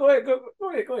 Go ahead. Go ahead.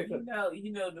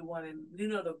 The one,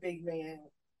 the big man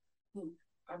who...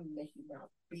 I'm gonna make you my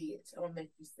bitch. I'm gonna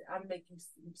make you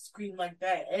scream like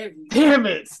that every day. Damn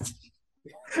it!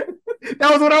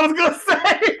 That was what I was gonna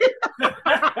say.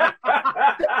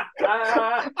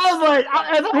 I was like,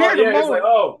 as I'm hearing the moment,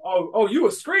 like, you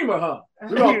a screamer, huh?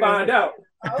 We're gonna find out.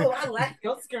 Oh, I like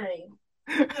your scream.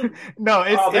 No,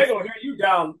 they're gonna hear you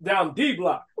down D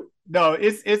block. No,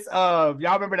 it's y'all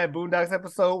remember that Boondocks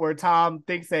episode where Tom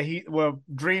thinks that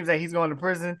dreams that he's going to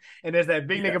prison, and there's that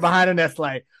big nigga behind him that's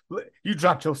like, you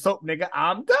dropped your soap, nigga.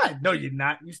 I'm done. No, you're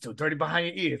not. You still dirty behind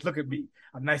your ears. Look at me.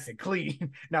 I'm nice and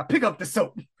clean. Now pick up the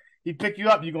soap. He pick you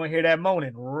up, you're gonna hear that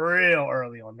moaning real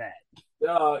early on that.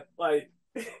 I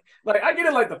get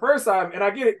it the first time, and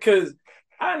I get it because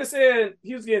I understand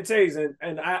he was getting tased,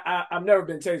 and I've never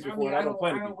been tased before. I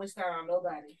don't wish that on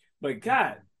nobody. But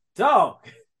God, dog.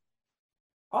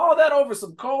 All that over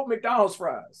some cold McDonald's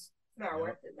fries. Not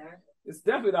worth it, man. It's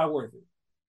definitely not worth it.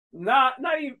 Not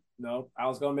even. No, I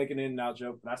was gonna make an in-and-out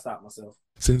joke, but I stopped myself.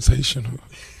 Sensational.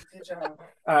 Good job.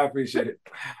 I appreciate it.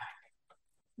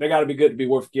 They got to be good to be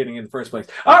worth getting in the first place.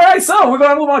 All right, so we're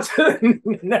gonna move on to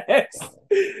the next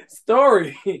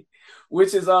story,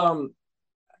 which is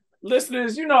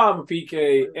listeners. I'm a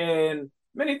PK, and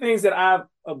many things that I've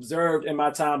observed in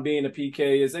my time being a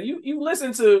PK is that you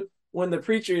listen to when the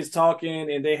preacher is talking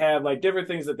and they have different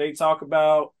things that they talk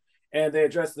about and they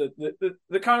address the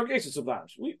congregation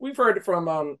sometimes. We've heard it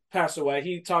from Pastor White.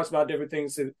 He talks about different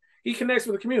things that he connects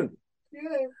with the community. Yeah.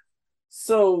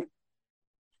 So,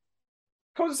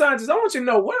 Coach Scientist, I want you to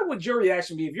know, what would your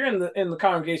reaction be if you're in the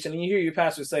congregation and you hear your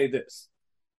pastor say this?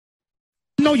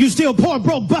 No, you still poor,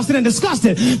 broke, busted, and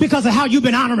disgusted because of how you've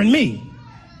been honoring me.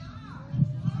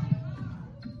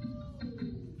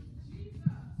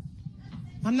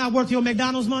 I'm not worth your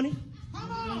McDonald's money.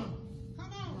 Come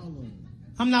on.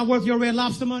 I'm not worth your Red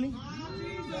Lobster money.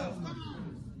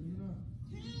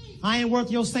 I ain't worth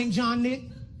your St. John knit.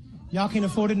 Y'all can't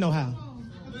afford it no how.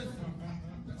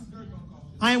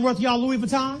 I ain't worth y'all Louis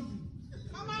Vuitton.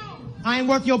 I ain't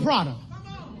worth your Prada.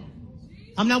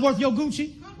 I'm not worth your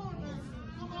Gucci.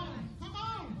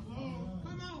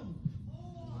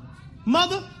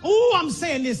 Mother, I'm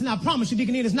saying this, and I promise you,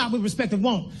 Deacon, it's not with respect of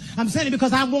want. I'm saying it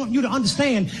because I want you to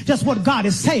understand just what God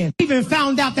is saying. I even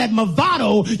found out that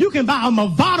Movado, you can buy a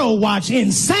Movado watch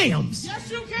in Sam's. Yes,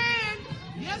 you can.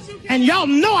 Yes, you can. And y'all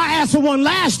know I asked for one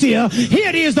last year. Here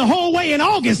it is the whole way in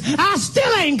August. I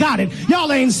still ain't got it.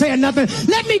 Y'all ain't saying nothing.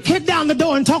 Let me kick down the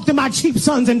door and talk to my cheap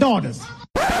sons and daughters.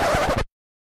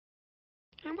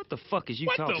 What the fuck is you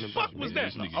talking about? What the fuck was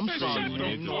that? I'm sorry,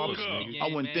 man. I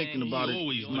wasn't thinking about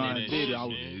it when I did it. I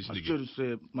should have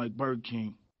said like Burger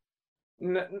King.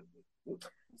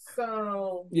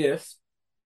 So yes,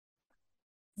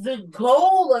 the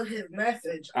goal of his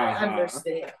message, I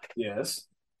understand. Yes,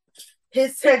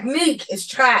 his technique is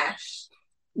trash.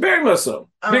 Very much so.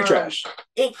 Big trash.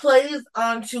 It plays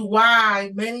onto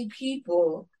why many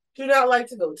people do not like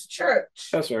to go to church.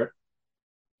 That's fair.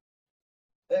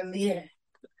 In the end.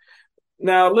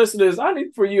 Now, listeners, I need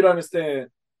for you to understand,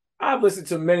 I've listened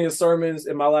to many sermons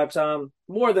in my lifetime,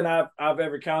 more than I've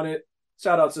ever counted.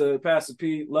 Shout out to Pastor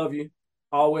P. Love you,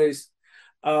 always.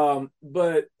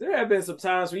 But there have been some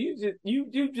times where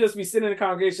you just be sitting in the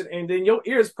congregation and then your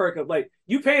ears perk up, like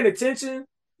you paying attention,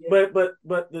 yeah. but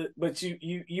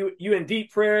you in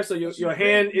deep prayer, so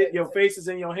your face is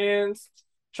in your hands,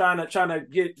 trying to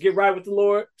get right with the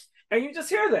Lord, and you just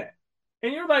hear that,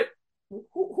 and you're like,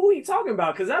 who he talking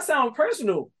about? Because that sounds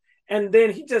personal. And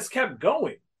then he just kept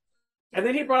going. And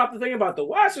then he brought up the thing about the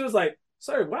watch. It was like,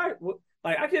 sir, why?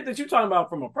 Like, I get that you're talking about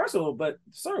from a personal, but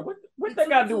sir, what that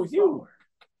got to do with you?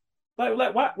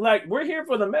 Like, what? Like, we're here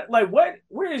for the like, what?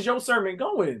 Where is your sermon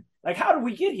going? Like, how did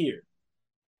we get here?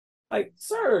 Like,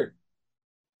 sir,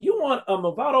 you want a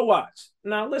Movado watch?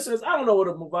 Now, listeners, I don't know what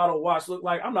a Movado watch look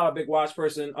like. I'm not a big watch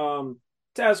person.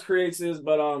 Taz creates this,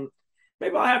 but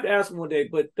maybe I'll have to ask him one day.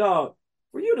 But dog,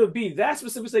 for you to be that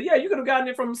specific, say, yeah, you could have gotten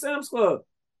it from Sam's Club.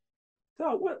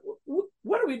 So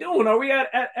what are we doing? Are we at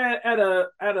a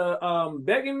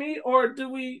begging me, or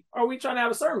are we trying to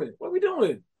have a sermon? What are we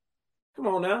doing? Come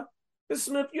on now, Mr.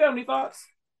 Smith, you have any thoughts?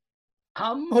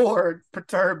 I'm more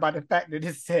perturbed by the fact that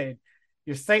it said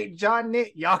your St. John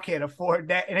knit, y'all can't afford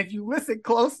that. And if you listen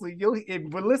closely,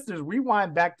 when listeners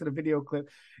rewind back to the video clip,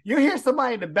 you'll hear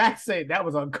somebody in the back say that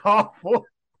was uncalled for.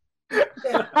 Somebody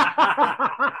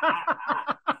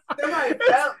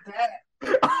felt that.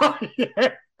 Oh, yeah.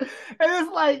 And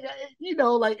it's like,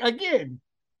 again,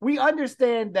 we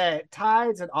understand that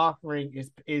tithes and offering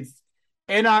is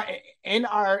in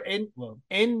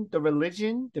the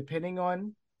religion, depending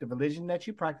on the religion that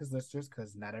you practice, listeners,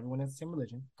 because not everyone has the same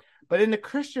religion. But in the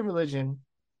Christian religion,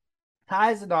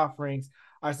 tithes and offerings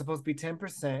are supposed to be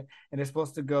 10%, and they're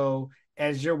supposed to go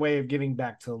as your way of giving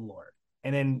back to the Lord.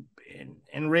 And then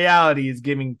in reality, is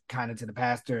giving kind of to the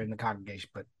pastor and the congregation.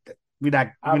 But we're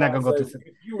not going to go through.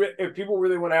 If people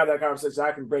really want to have that conversation,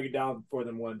 I can break it down for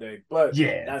them one day. But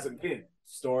yeah, that's again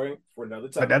story for another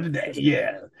time. Another day,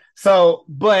 yeah. So,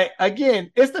 but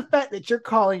again, it's the fact that you're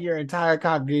calling your entire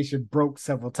congregation broke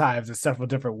several times in several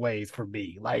different ways for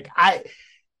me. Like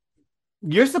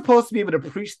you're supposed to be able to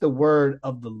preach the word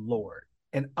of the Lord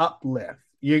and uplift.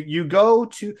 You go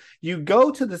to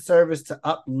the service to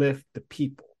uplift the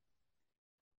people.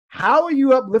 How are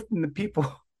you uplifting the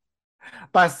people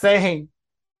by saying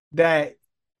that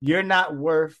you're not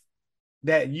worth,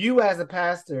 that you as a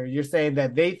pastor, you're saying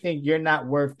that they think you're not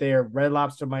worth their Red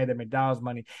Lobster money, their McDonald's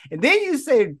money, and then you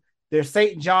say they're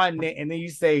St. John knit, and then you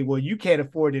say, well, you can't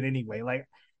afford it anyway. Like,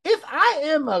 if I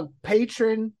am a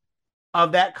patron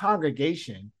of that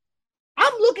congregation,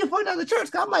 I'm looking for another church.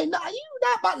 I'm like, nah, you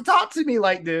not about to talk to me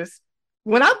like this.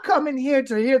 When I'm coming here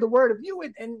to hear the word of you,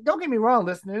 and don't get me wrong,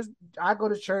 listeners, I go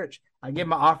to church, I give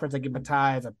my offerings, I give my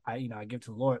tithes, I give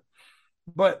to the Lord.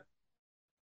 But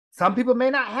some people may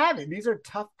not have it. These are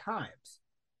tough times,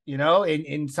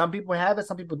 and some people have it,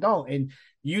 some people don't. And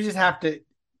you just have to,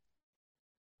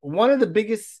 one of the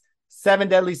biggest 7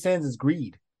 deadly sins is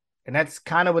greed. And that's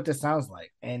kind of what this sounds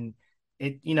like. And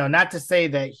it, not to say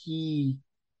that he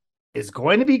is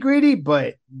going to be greedy,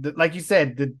 but like you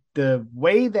said, the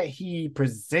way that he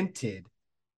presented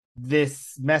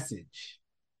this message,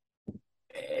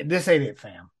 this ain't it,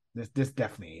 fam. This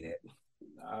definitely ain't it.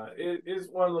 It's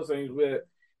one of those things where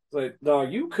it's like,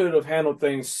 dog, you could have handled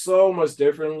things so much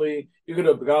differently. You could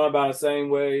have gone about it the same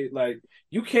way. Like,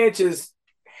 you can't just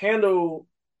handle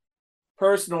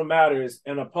personal matters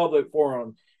in a public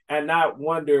forum and not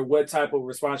wonder what type of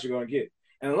response you're going to get.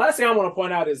 And the last thing I want to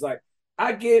point out is, like,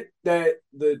 I get that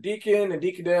the deacon and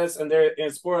deaconess and they're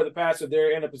in support of the pastor,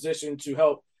 they're in a position to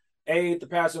help aid the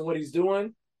pastor in what he's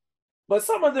doing. But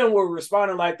some of them were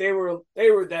responding like they were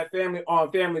that family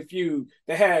on Family Feud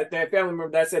that had that family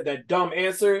member that said that dumb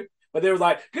answer, but they were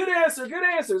like, good answer, good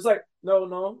answer. It's like,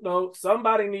 No.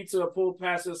 Somebody needs to pull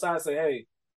past the side and say, hey,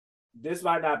 this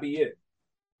might not be it.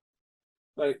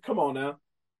 Like, come on now.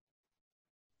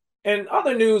 And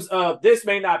other news of this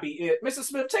may not be it. Mr.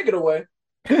 Smith, take it away.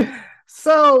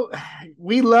 So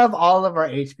we love all of our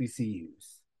HBCUs.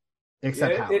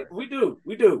 Except Howard. We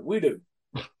do.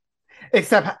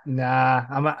 Except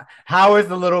Howard's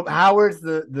the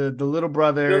little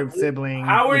brother sibling.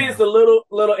 Howard is the little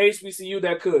HBCU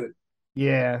that could.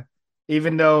 Yeah.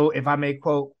 Even though, if I may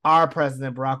quote our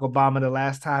president Barack Obama, the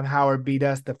last time Howard beat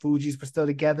us, the Fugees were still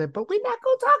together, but we're not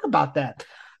gonna talk about that.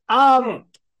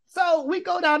 So we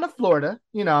go down to Florida,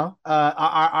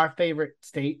 our favorite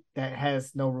state that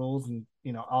has no rules and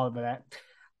all of that.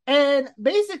 And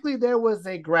basically there was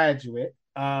a graduate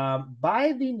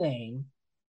by the name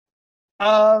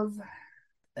of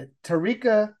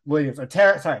Tarika Williams, or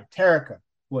Terica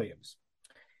Williams.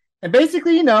 And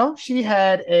basically, she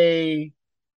had a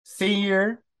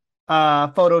senior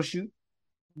photo shoot.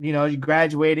 You're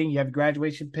graduating, you have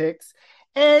graduation pics.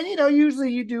 And,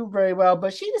 usually you do very well,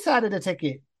 but she decided to take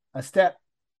it a step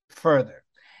further.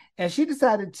 And she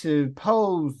decided to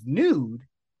pose nude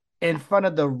in front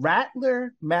of the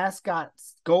Rattler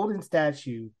mascot's golden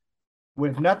statue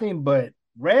with nothing but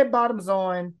red bottoms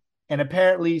on and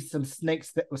apparently some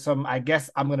snakes I guess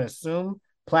I'm going to assume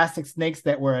plastic snakes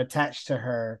that were attached to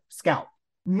her scalp.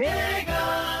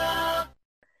 Nigga!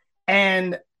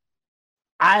 And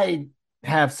I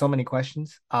have so many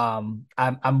questions. I'm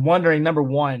wondering, number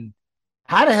one,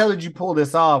 how the hell did you pull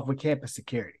this off with campus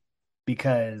security?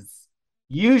 Because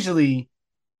usually,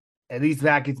 at least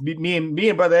back, it's me and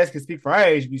Brother S can speak for our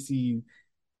HBCU.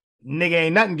 Nigga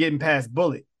ain't nothing getting past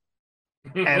bullet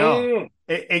at all.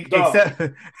 Except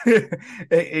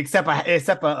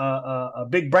a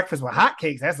big breakfast with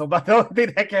hotcakes. That's about the only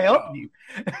thing that can help you.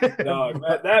 Dog,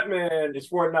 that man is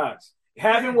Fort Knox.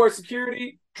 Having worked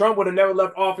security, Trump would have never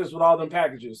left office with all them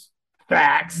packages.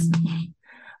 Facts.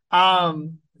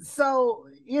 So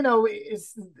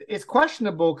it's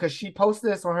questionable because she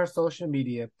posted this on her social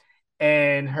media,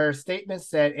 and her statement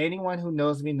said, "Anyone who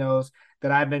knows me knows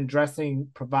that I've been dressing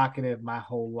provocative my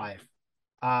whole life."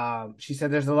 She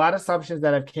said, "There's a lot of assumptions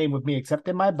that have came with me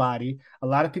accepting my body. A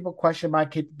lot of people question my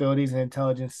capabilities and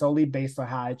intelligence solely based on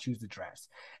how I choose to dress.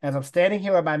 As I'm standing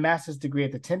here with my master's degree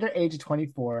at the tender age of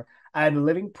 24, I am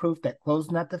living proof that clothes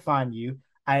do not define you.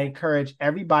 I encourage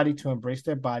everybody to embrace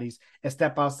their bodies and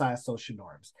step outside social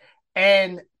norms."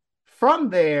 And from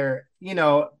there,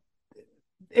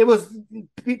 it was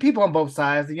people on both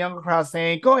sides, the younger crowd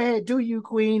saying, "Go ahead, do you,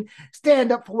 queen,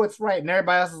 stand up for what's right." And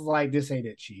everybody else was like, "This ain't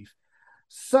it, chief."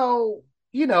 So,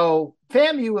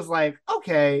 FAMU was like,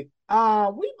 "Okay,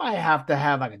 we might have to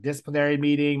have like a disciplinary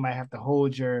meeting, might have to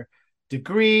hold your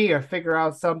degree or figure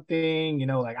out something,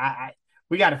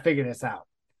 we got to figure this out."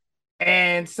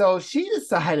 And so she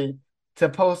decided to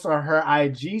post on her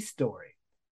IG story.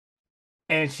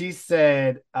 And she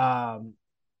said,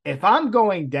 "If I'm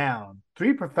going down,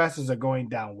 3 professors are going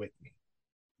down with me."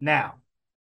 Now,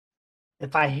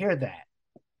 if I hear that,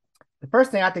 the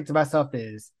first thing I think to myself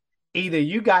is either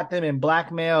you got them in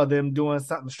blackmail, them doing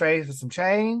something straight for some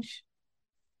change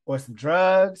or some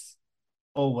drugs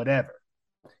or whatever.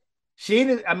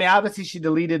 Obviously she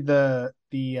deleted the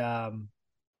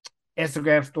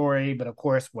Instagram story, but of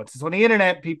course, once it's on the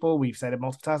internet, people, we've said it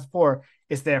multiple times before,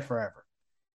 it's there forever.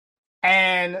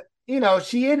 And,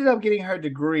 she ended up getting her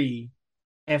degree,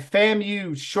 and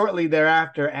FAMU shortly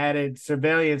thereafter added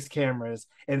surveillance cameras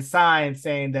and signs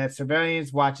saying that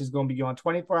surveillance watch is going to be on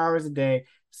 24 hours a day,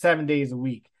 7 days a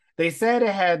week. They said it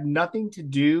had nothing to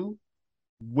do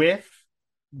with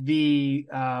the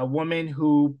woman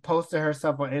who posted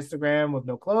herself on Instagram with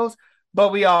no clothes,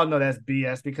 but we all know that's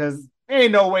BS because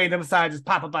ain't no way them signs just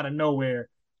pop up out of nowhere,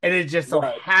 and it just so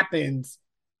happens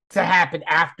to happen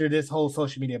after this whole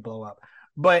social media blow up.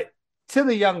 But to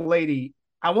the young lady,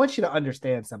 I want you to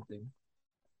understand something.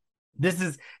 This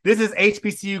is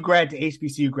HBCU grad to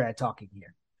HBCU grad talking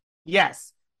here.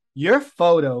 Yes, your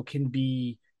photo can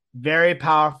be very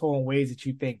powerful in ways that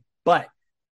you think, but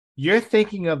you're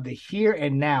thinking of the here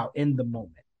and now in the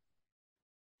moment.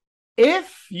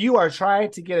 If you are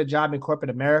trying to get a job in corporate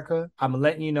America, I'm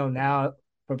letting you know now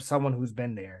from someone who's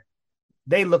been there,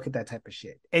 they look at that type of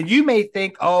shit. And you may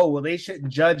think, oh, well, they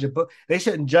shouldn't judge a book. They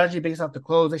shouldn't judge you based off the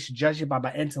clothes. They should judge you by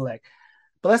my intellect.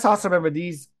 But let's also remember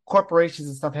these corporations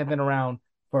and stuff have been around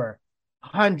for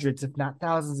hundreds, if not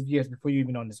thousands of years before you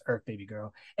even on this earth, baby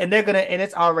girl. And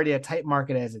it's already a tight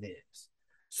market as it is.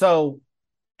 So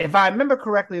if I remember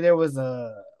correctly, there was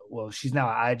she's now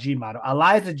an IG model,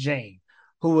 Eliza Jane,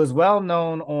 who was well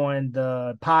known on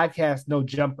the podcast No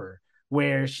Jumper,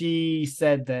 where she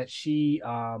said that she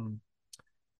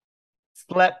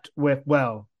slept with,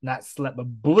 well, not slept, but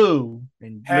blew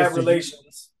and Had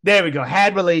relations. There we go.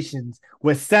 Had relations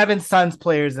with 7 Suns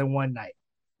players in one night.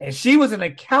 And she was an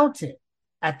accountant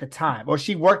at the time, or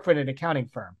she worked for an accounting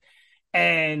firm.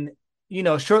 And,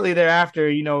 shortly thereafter,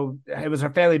 it was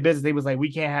her family business. They was like,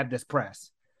 we can't have this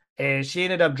press. And she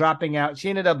ended up dropping out. She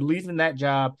ended up leaving that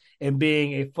job and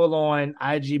being a full-on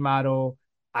IG model,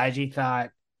 IG thought,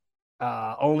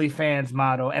 OnlyFans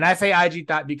model. And I say IG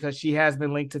thought because she has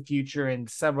been linked to Future and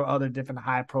several other different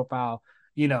high-profile,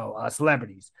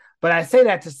 celebrities. But I say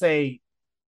that to say,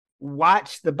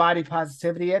 watch the body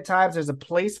positivity at times. There's a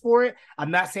place for it.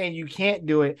 I'm not saying you can't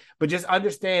do it, but just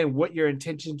understand what your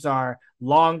intentions are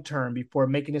long-term before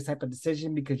making this type of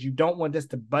decision, because you don't want this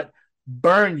to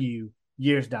burn you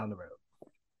years down the road.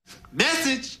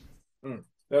 Message.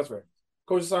 That's right.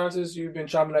 Coach Scientist, you've been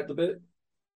chomping at the bit.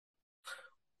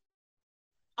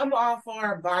 I'm all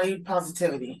for body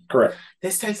positivity. Correct.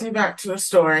 This takes me back to a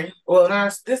story. Well,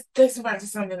 this takes me back to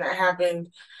something that happened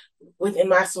within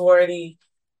my sorority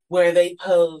where they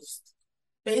posed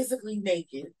basically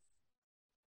naked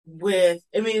with,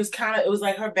 it was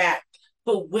like her back,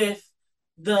 but with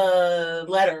the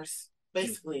letters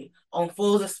basically on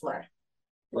full display.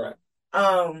 Right.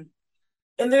 And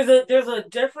there's a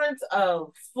difference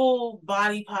of full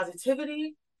body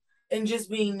positivity and just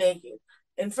being naked.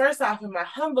 And first off, in my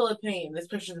humble opinion, this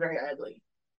picture is very ugly.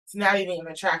 It's not even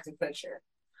an attractive picture.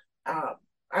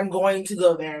 I'm going to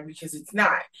go there because it's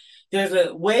not. There's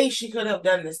a way she could have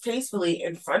done this tastefully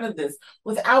in front of this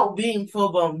without being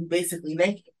full-blown, basically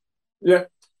naked. Yeah.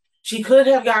 She could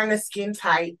have gotten a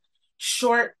skin-tight,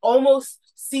 short, almost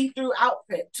see-through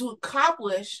outfit to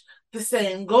accomplish the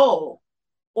same goal,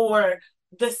 or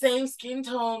the same skin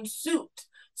tone suit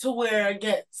to wear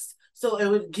against, so it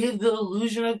would give the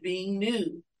illusion of being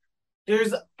nude.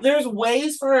 There's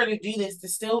ways for her to do this to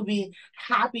still be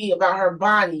happy about her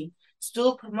body,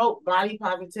 still promote body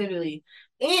positivity,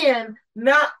 and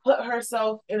not put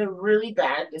herself in a really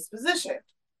bad disposition.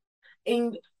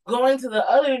 And going to the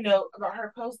other note about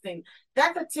her posting,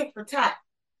 that's a tick for tat.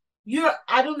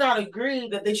 I do not agree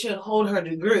that they should hold her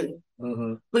degree.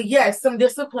 Mm-hmm. But yes, some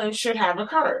discipline should have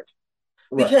occurred.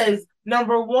 Right. Because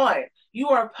number one, you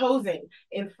are posing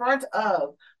in front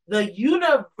of the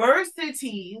university's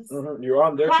You're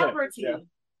on their property. Yeah.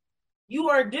 You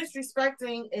are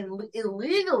disrespecting and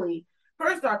illegally.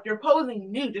 First off, you're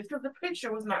posing nude just because the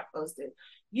picture was not posted.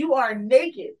 You are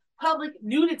naked, public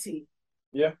nudity.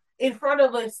 Yeah. In front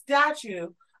of a statue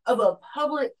of a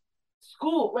public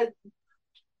school. Like,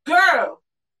 girl,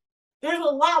 there's a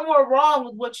lot more wrong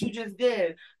with what you just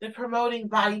did than promoting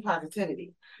body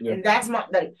positivity. Yeah. And that's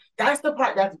the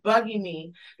part that's bugging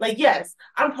me. Like, yes,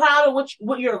 I'm proud of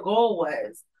what your goal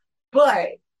was, but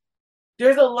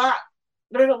there's a lot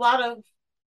of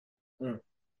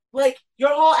like,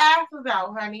 your whole ass is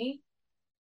out, honey.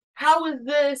 How is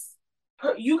this?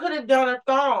 You could have done a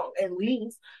thong at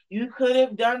least. You could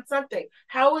have done something.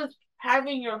 How is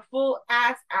having your full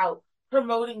ass out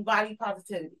promoting body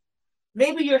positivity?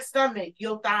 Maybe your stomach,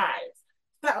 your thighs,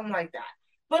 something like that.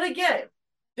 But again,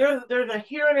 there's a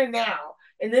here and a now,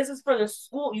 and this is for the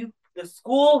school. The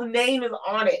school's name is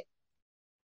on it.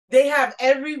 They have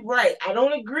every right. I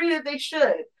don't agree that they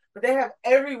should, but they have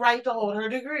every right to hold her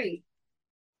degree.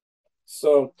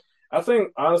 So I think,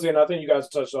 honestly, and I think you guys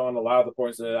touched on a lot of the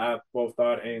points that I both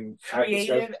thought and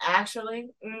creative, actually.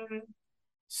 Mm-hmm.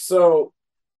 So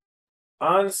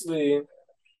honestly,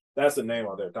 that's the name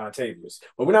on there, Dontavius.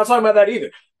 But we're not talking about that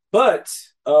either. But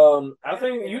I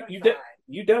think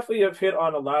you definitely have hit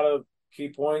on a lot of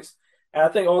key points. And I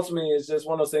think ultimately it's just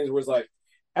one of those things where it's like,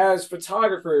 as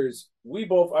photographers, we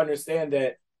both understand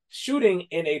that shooting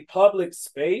in a public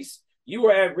space, you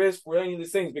are at risk for any of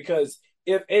these things, because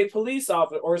if a police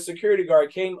officer or a security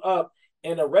guard came up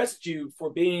and arrested you for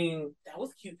being, that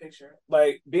was a cute picture,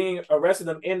 like being arrested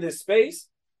them in this space,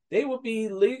 they would be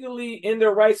legally in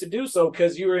their rights to do so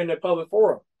because you were in a public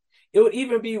forum. It would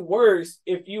even be worse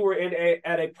if you were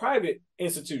at a private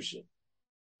institution.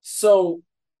 So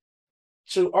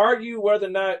to argue whether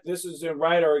or not this is in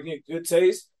right or in good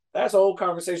taste, that's a whole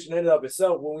conversation in and of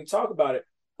itself when we talk about it.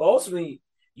 But ultimately,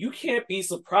 you can't be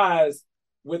surprised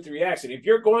with the reaction. If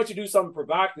you're going to do something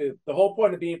provocative, the whole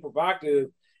point of being provocative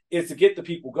is to get the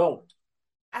people going.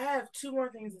 I have two more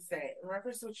things to say in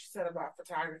reference to what you said about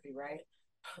photography, right?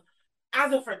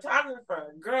 As a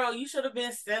photographer, girl, you should have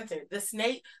been centered. The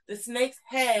snake's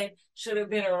head should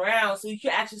have been around so you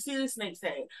can actually see the snake's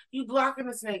head. You blocking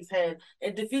the snake's head,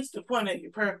 it defeats the point of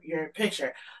your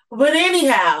picture. But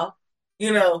anyhow,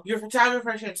 your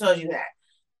photographer should have told you that.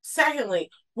 Secondly,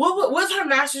 what's her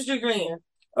master's degree in?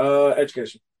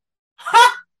 Education.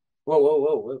 Ha!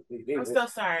 Whoa. I'm so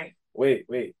sorry. Wait.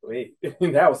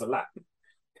 That was a lot.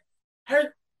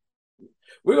 Her.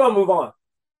 We're gonna move on.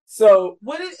 So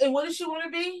what does she want to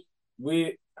be?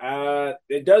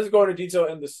 It does go into detail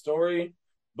in the story,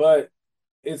 but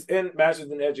it's in Masters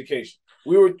in Education.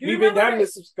 We've been having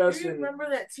this discussion. Do you remember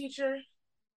that teacher?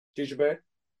 Teacher Bear?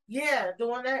 Yeah, the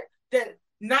one that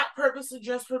not purposely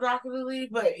dressed provocatively,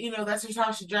 but that's just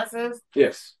how she dresses.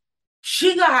 Yes.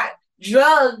 She got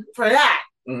drugged for that.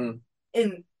 Mm-hmm.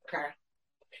 Okay.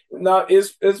 Now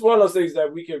it's one of those things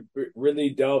that we can really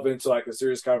delve into like a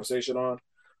serious conversation on.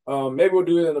 Maybe we'll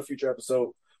do it in a future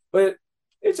episode. But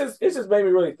it just made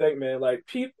me really think, man. Like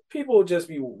people just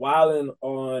be wilding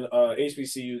on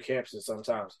HBCU campuses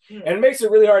sometimes, and it makes it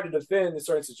really hard to defend in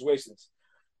certain situations.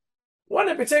 One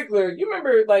in particular, you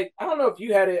remember, like, I don't know if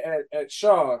you had it at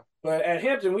Shaw, but at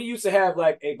Hampton we used to have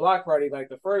like a block party like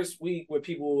the first week where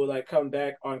people would like come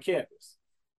back on campus.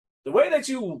 The way that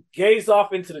you gaze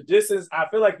off into the distance, I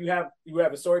feel like you have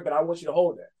a story, but I want you to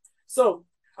hold that. So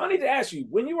I need to ask you,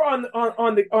 when you were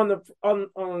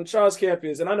on Shaw's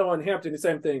campus, and I know on Hampton the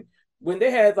same thing, when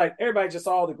they had like everybody just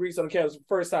saw all the grease on the campus for the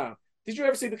first time, did you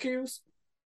ever see the cues?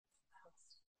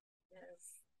 Yes.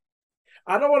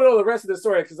 I don't want to know the rest of the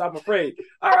story because I'm afraid.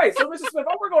 All right, so Mr. Smith,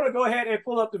 we're going to go ahead and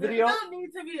pull up the video. You don't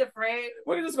need to be afraid.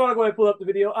 We're just going to go ahead and pull up the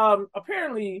video.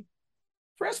 Apparently,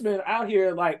 freshmen out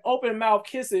here like open mouth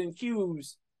kissing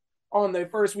cues on their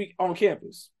first week on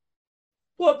campus.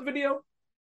 Pull up the video.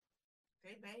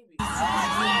 Hey, baby. No,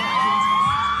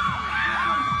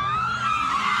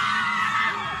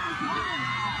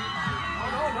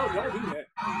 don't do that.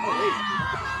 Oh, wait.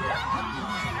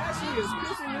 Ashley is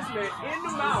kissing this man in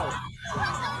the mouth.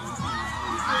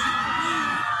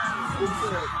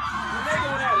 And they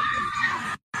going at it.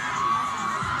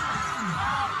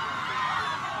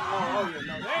 Oh, yeah,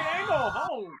 no, they ain't going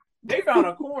home. They found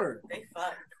a corner. They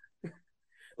fucked.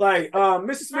 Like,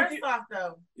 Mrs. Smith. First off,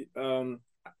 though.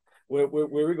 Where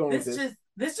we going with this?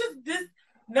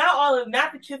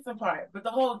 Not the kissing part, but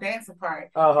the whole dancing part.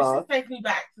 Uh-huh. This just takes me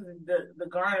back to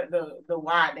the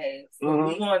Y days. Mm-hmm.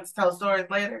 We going to tell stories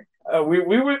later.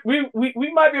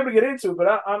 We might be able to get into it,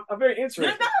 but I'm very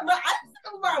interested. No, but I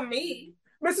talk about me.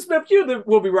 Mrs. Smith, cue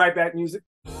we'll be right back. Music.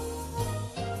 I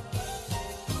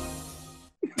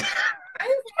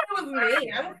didn't think it was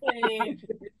me. I'm saying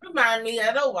remind me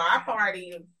of the Y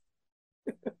party.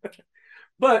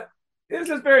 But it's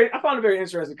just I found it very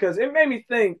interesting because it made me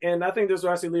think, and I think this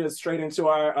will actually lead us straight into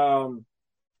our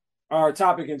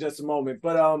topic in just a moment.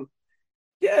 But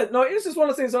yeah, no, it's just one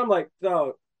of those things. I'm like,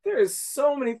 no, there is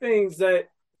so many things that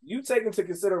you take into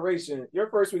consideration your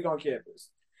first week on campus.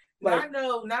 Like, I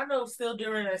know, still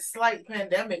during a slight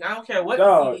pandemic. I don't care what.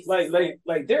 Dog,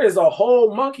 like there is a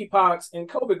whole monkeypox and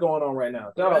COVID going on right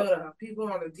now. Dog.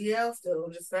 People on the DL still.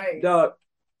 I'm just saying. Dog,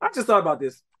 I just thought about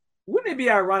this. Wouldn't it be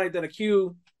ironic that a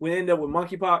Q would end up with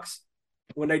monkeypox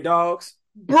when they dogs?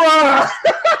 Bruh!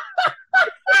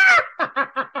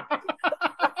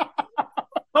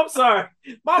 I'm sorry.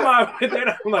 My mind went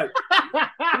there. I'm like,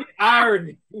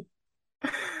 irony.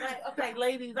 Like, okay,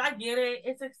 ladies, I get it.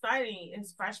 It's exciting.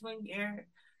 It's freshman year.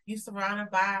 You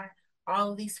surrounded by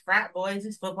all of these frat boys,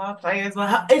 these football players.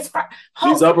 But it's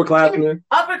these upperclassmen.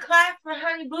 Upperclassmen,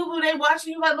 honey, boo boo. They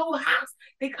watching you like little house.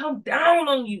 They come down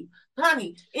on you,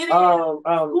 honey.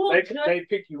 They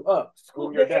pick you up.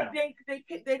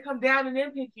 They come down and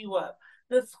then pick you up.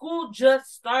 The school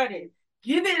just started.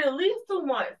 Give it at least 2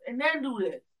 months and then do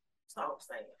this. That's all I'm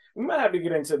saying. We might have to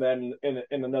get into that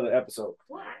in another episode.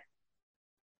 Why?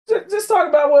 Just talk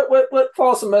about what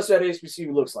fall semester at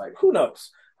HBCU looks like. Who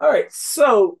knows? All right,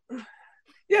 so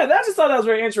yeah, I just thought that was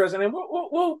very interesting, and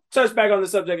we'll touch back on the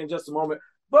subject in just a moment.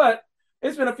 But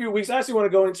it's been a few weeks. I actually want to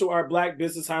go into our Black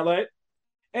Business Highlight,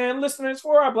 and listeners,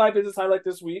 for our Black Business Highlight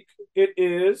this week, it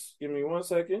is. Give me 1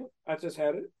 second. I just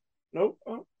had it. Nope.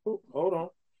 Oh, hold on.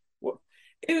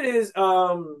 It is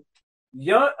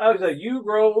You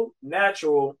Grow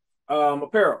Natural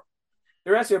Apparel.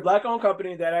 They're actually a Black-owned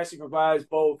company that actually provides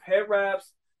both head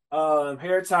wraps,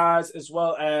 hair ties, as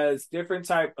well as different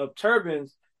type of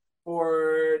turbans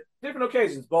for different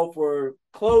occasions, both for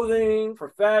clothing,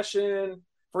 for fashion,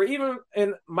 for even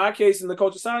in my case, in the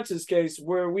Culture Scientist case,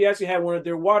 where we actually had one of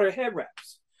their water head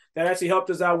wraps that actually helped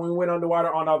us out when we went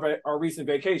underwater on our recent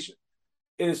vacation.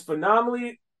 It is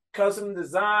phenomenally custom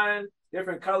designed,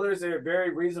 different colors. They're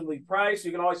very reasonably priced.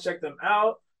 You can always check them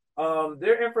out.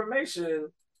 Their information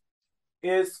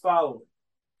is following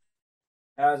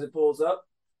as it pulls up.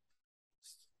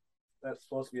 That's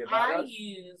supposed to be about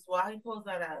while he pulls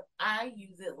that up, I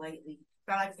use it lately.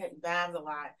 I like getting baths a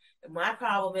lot. And my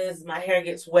problem is my hair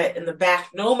gets wet in the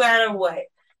back no matter what.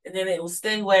 And then it will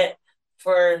stay wet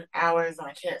for hours and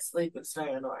I can't sleep. It's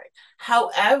very annoying.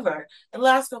 However, the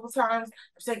last couple times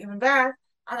I've taken a bath,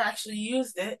 I've actually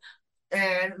used it,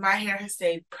 and my hair has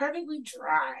stayed perfectly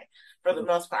dry for the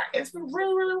most part. It's been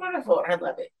really, really wonderful. I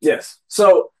love it. Yes.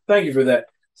 So thank you for that.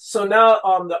 So now,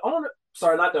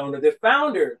 the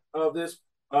founder of this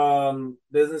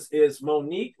business is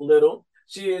Monique Little.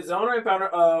 She is the owner and founder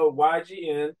of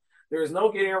YGN. There is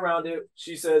no getting around it.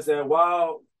 She says that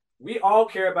while we all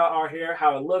care about our hair,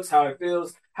 how it looks, how it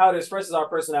feels, how it expresses our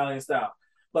personality and style,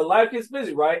 but life gets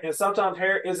busy, right? And sometimes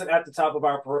hair isn't at the top of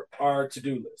our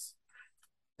to-do list.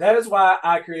 That is why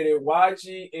I created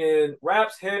YGN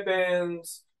wraps,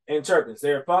 headbands, and turbans.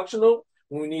 They're functional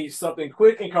when we need something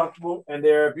quick and comfortable, and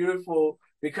they're beautiful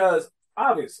because,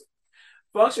 obviously,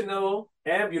 functional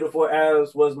and beautiful,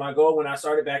 as was my goal when I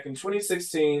started back in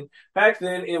 2016. Back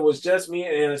then, it was just me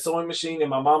and a sewing machine in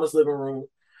my mama's living room.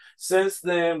 Since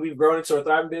then, we've grown into a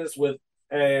thriving business with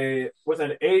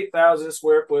an 8,000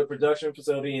 square foot production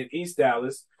facility in East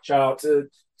Dallas. Shout out to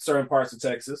certain parts of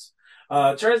Texas.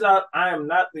 Turns out I am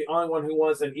not the only one who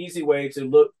wants an easy way to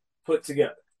look put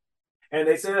together. And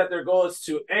they say that their goal is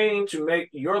to aim to make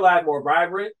your life more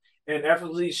vibrant and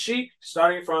effortlessly chic,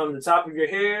 starting from the top of your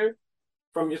hair,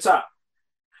 from your top.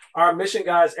 Our mission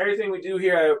guides everything we do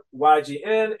here at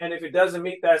YGN, and if it doesn't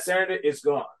meet that standard, it's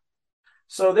gone.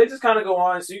 So they just kind of go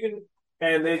on, so you can,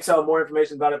 and they tell more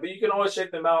information about it, but you can always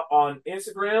check them out on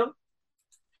Instagram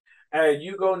at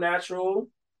YouGo Natural.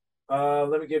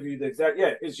 Let me give you the exact,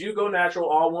 it's YouGo Natural,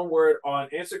 all one word, on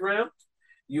Instagram.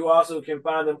 You also can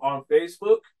find them on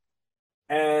Facebook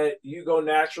at YouGo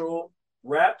Natural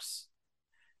Wraps.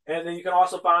 And then you can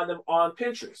also find them on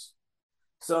Pinterest.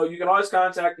 So you can always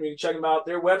contact me, check them out.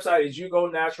 Their website is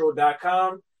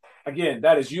yougonatural.com. Again,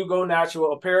 that is YouGo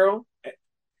Natural Apparel.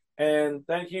 And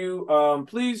thank you.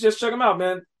 Please just check them out,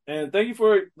 man. And thank you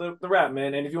for the wrap,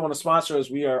 man. And if you want to sponsor us,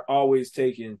 we are always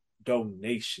taking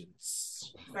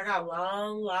donations. I got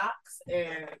long locks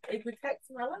and it protects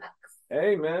my locks.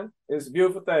 Hey, man, it's a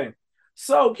beautiful thing.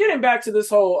 So getting back to this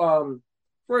whole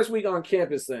first week on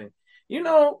campus thing, you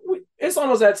know, it's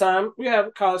almost that time. We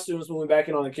have college students moving back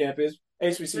in on the campus.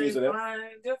 HBCUs are there.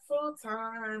 Wonderful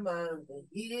time of the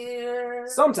year.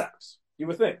 Sometimes you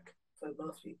would think. For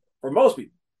most people. For most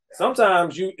people.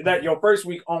 Sometimes your first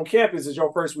week on campus is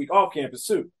your first week off campus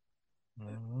too.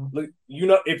 Mm-hmm. Look, you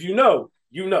know, if you know,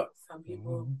 you know. Some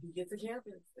people, you get to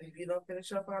campus. If you don't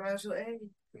finish your financial aid,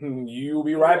 you'll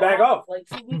be right back off. Like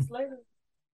 2 weeks later.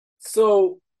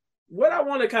 So what I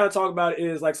want to kind of talk about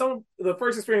is like some of the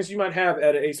first experience you might have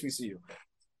at an HBCU,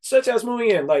 such as moving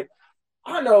in. Like,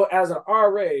 I know as an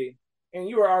RA, and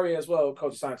you were RA as well,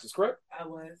 Coach of Sciences, correct? I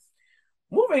was.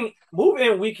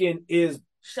 Move-in weekend is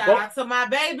shout out to my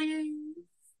baby.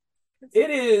 It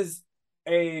is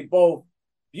a both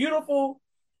beautiful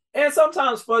and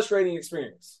sometimes frustrating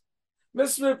experience. Mr.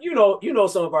 Smith, you know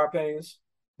some of our pains.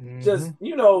 Mm-hmm. Just,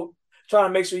 trying to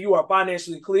make sure you are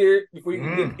financially cleared before you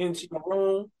can get into your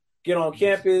room, get on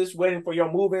campus, waiting for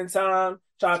your move-in time,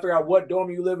 trying to figure out what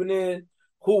dorm you're living in,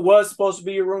 who was supposed to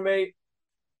be your roommate,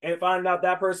 and finding out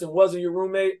that person wasn't your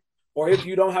roommate, or if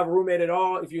you don't have a roommate at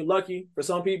all, if you're lucky for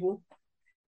some people.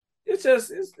 It's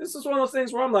just one of those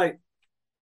things where I'm like,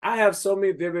 I have so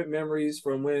many vivid memories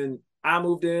from when I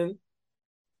moved in,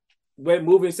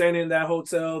 staying in that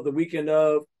hotel the weekend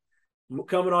of,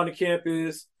 coming on the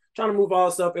campus, trying to move all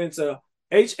the stuff into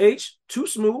HH, Too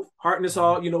Smooth, Hartness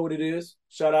Hall, you know what it is.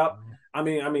 Shout out. I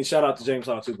mean, shout out to James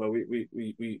Hall too, but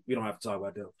we don't have to talk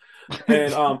about them.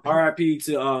 And RIP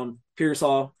to Pierce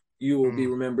Hall, you will be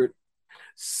remembered.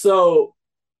 So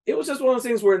it was just one of those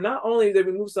things where not only did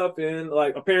we move stuff in,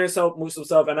 like our parents helped move some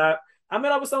stuff, and I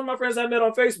met up with some of my friends I met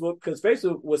on Facebook because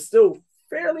Facebook was still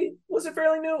fairly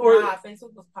new? Or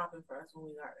Facebook was popping for us when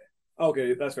we got it.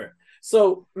 Okay, that's fair.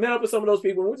 So met up with some of those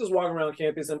people, and we're just walking around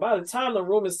campus, and by the time the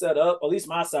room is set up, at least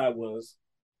my side was,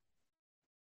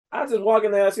 I just walk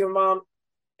in there asking my mom,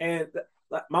 and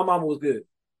my mama was good.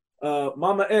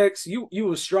 Mama X, you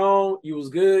was strong, you was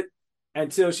good,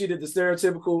 until she did the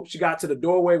stereotypical, she got to the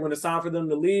doorway when it's time for them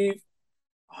to leave.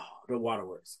 Oh, the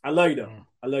waterworks. I love you though.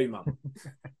 I love you, mama.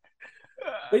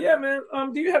 But yeah, man,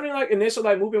 do you have any initial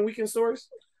moving weekend stories?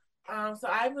 So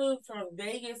I moved from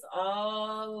Vegas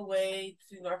all the way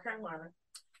to North Carolina,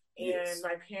 and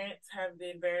my parents have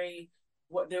been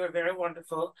they were very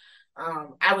wonderful.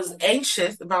 I was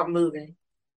anxious about moving.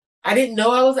 I didn't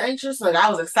know I was anxious, I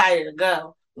was excited to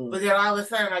go. But then all of a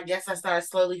sudden, I guess I started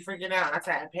slowly freaking out. I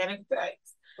started panic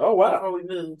attacks. Oh wow! Before we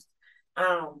moved,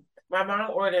 my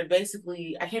mom ordered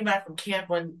basically. I came back from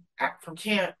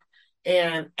camp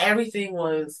and everything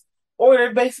was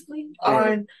ordered basically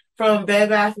on from Bed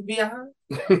Bath and Beyond.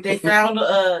 They found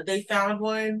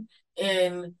one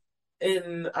in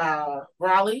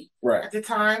Raleigh at the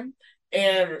time.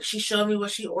 And she showed me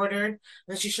what she ordered.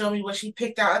 And she showed me what she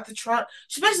picked out at the trunk.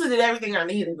 She basically did everything I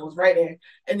needed. It was right there.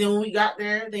 And then when we got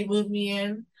there, they moved me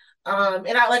in. And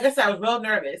like I said, I was real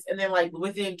nervous. And then like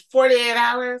within 48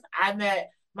 hours, I met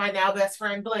my now best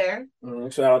friend Blair.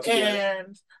 Shout out to Blair.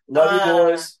 And love you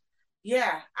boys.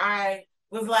 Yeah, I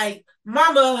was like,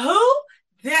 Mama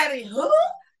who? Daddy who?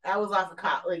 I was off of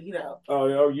college, you know.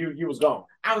 Oh, you was gone.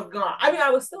 I was gone. I mean, I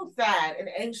was still sad and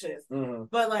anxious, Mm-hmm.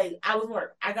 but like I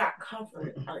got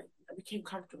comfort. I became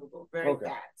comfortable very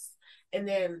fast. And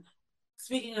then,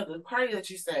 speaking of the party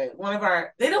that you said,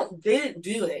 they didn't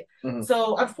do it. Mm-hmm.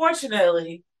 So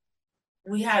unfortunately,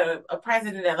 we had a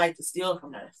president that liked to steal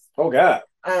from us. Oh God.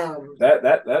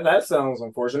 That sounds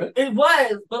unfortunate. It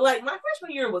was, but like my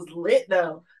freshman year was lit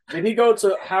though. Did he go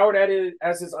to Howard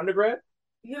as his undergrad?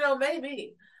 You know,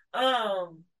 maybe.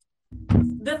 The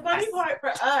funny part for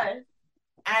us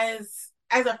as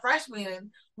a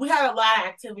freshman, we had a lot of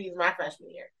activities my freshman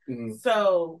year. Mm-hmm.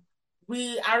 So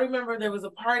I remember there was a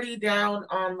party down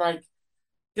on like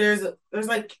there's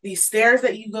like these stairs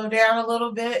that you go down a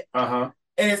little bit. Uh-huh.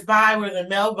 And it's by where the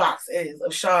mailbox is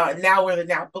of Shaw, and now where the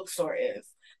now bookstore is.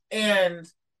 And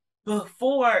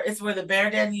before it's where the Bear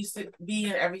Den used to be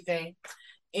and everything.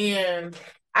 And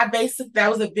that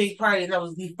was a big party, and that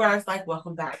was the first like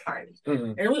welcome back party.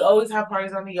 Mm-hmm. And we always have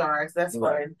parties on the yards. That's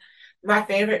fun. My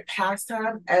favorite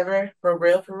pastime ever, for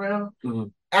real, mm-hmm.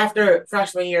 after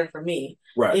freshman year for me,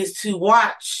 is to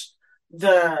watch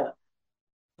the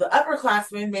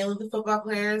upperclassmen, mainly the football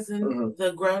players and mm-hmm.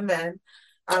 the grown men,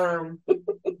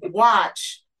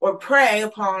 watch or prey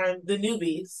upon the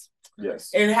newbies.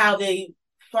 Yes. And how they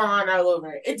fawn all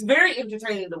over it. It's very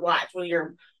entertaining to watch when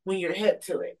you're hip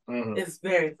to it. Mm-hmm. It's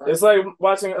very fun. It's like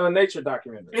watching a nature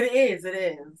documentary. It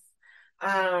is.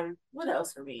 What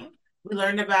else for me? We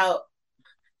learned about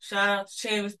shout out to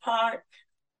Chavis Park.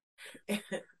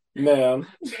 Ma'am.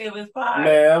 Chavis Park.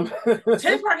 Ma'am.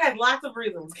 Chavis Park has lots of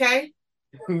reasons, okay?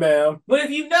 Ma'am. But if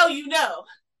you know, you know.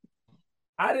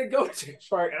 I didn't go to Chavis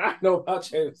Park, and I know about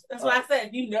Chavis. That's why I said,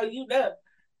 if you know, you know.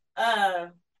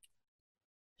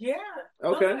 Yeah.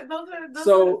 Okay. Those are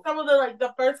some of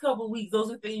the first couple of weeks.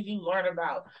 Those are things you learn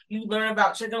about. You learn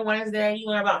about Chicken Wednesday. You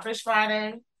learn about Fish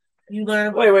Friday. You learn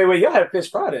about... Wait. Y'all had Fish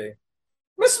Friday.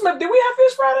 Mr. Smith, did we have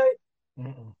Fish Friday?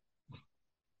 Mm-mm.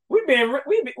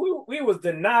 We was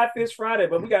denied Fish Friday,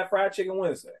 but we got Fried Chicken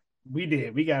Wednesday. We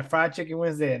did. We got Fried Chicken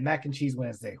Wednesday and Mac and Cheese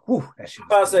Wednesday. Whew, that shit.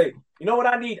 I say, you know what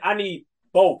I need? I need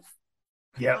both.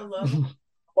 Yeah.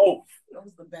 Both. That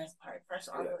was the best part. Fresh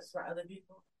omelets for other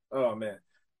people. Oh man.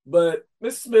 But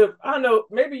Mr. Smith, I don't know,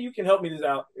 maybe you can help me this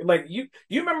out. Like you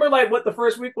remember like what the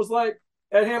first week was like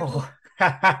at Hampton?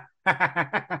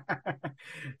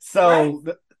 So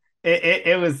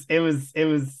it was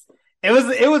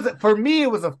for me,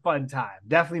 it was a fun time.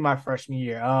 Definitely my freshman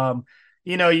year.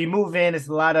 You move in, it's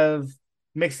a lot of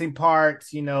mixing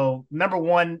parts. Number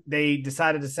one, they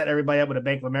decided to set everybody up with a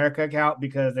Bank of America account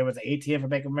because there was an ATM for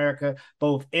Bank of America,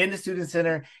 both in the student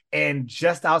center and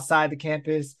just outside the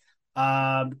campus.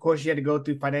 Of course, you had to go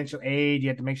through financial aid. You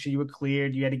had to make sure you were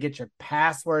cleared. You had to get your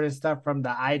password and stuff from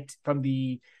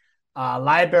the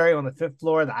library on the 5th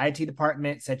floor. The IT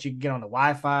department said you could get on the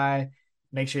Wi-Fi.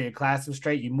 Make sure your class was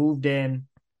straight. You moved in.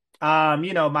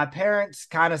 My parents,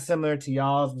 kind of similar to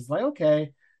y'all's, was like,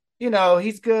 okay,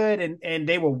 he's good, and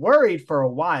they were worried for a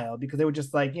while because they were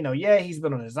just like, yeah, he's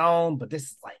been on his own, but this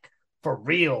is like for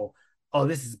real. Oh,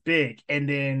 this is big. And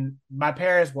then my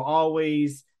parents were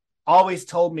always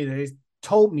told me this.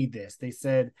 They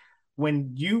said,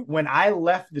 when I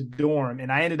left the dorm and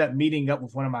I ended up meeting up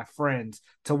with one of my friends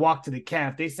to walk to the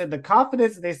camp, they said the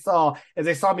confidence they saw as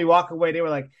they saw me walk away, they were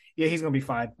like, yeah, he's gonna be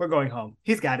fine. We're going home.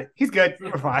 He's got it. He's good.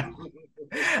 We're fine.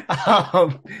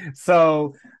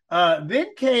 So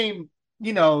then came,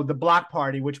 the block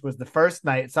party, which was the first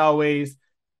night. It's always,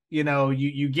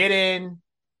 you get in,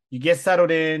 you get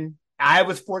settled in. I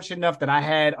was fortunate enough that I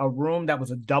had a room that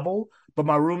was a double, but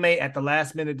my roommate at the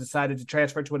last minute decided to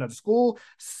transfer to another school.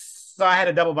 So I had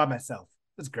a double by myself.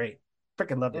 It was great.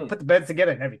 Freaking loved it. Put the beds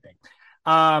together and everything.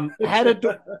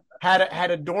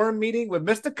 Had a dorm meeting with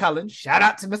Mr. Cullen. Shout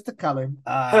out to Mr. Cullen.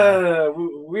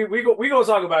 We gonna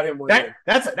talk about him one day.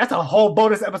 That's a whole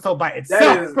bonus episode by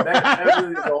itself. That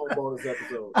really is a whole bonus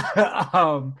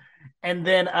episode. And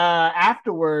then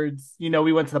afterwards,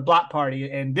 we went to the block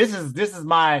party, and this is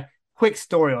my quick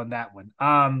story on that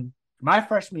one. My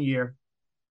freshman year,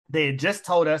 they had just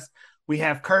told us we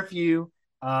have curfew.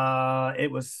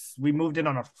 We moved in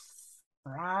on a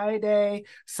Friday.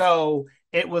 So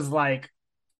it was like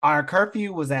our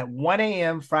curfew was at 1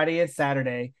 a.m. Friday and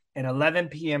Saturday and 11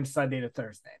 p.m. Sunday to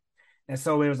Thursday. And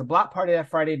so it was a block party that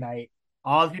Friday night.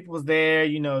 All the people was there,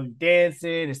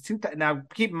 dancing. It's now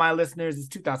keep in mind, listeners, it's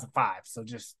 2005, so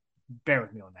just bear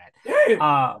with me on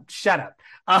that. Shut up.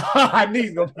 I knew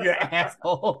he's gonna be an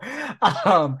asshole.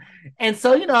 And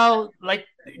so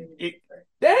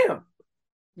damn.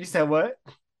 You said what?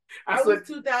 I was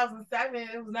 2007.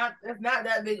 It's not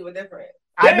that big of a difference.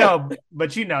 I know,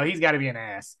 but he's got to be an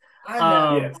ass. I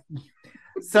know.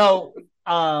 So,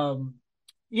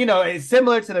 it's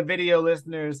similar to the video,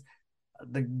 listeners.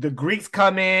 The Greeks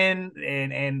come in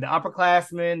and the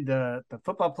upperclassmen, the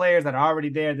football players that are already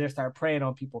there, they start preying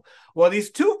on people. Well,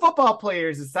 these two football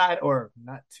players decide, or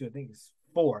not two, I think it's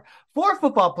four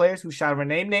football players who shall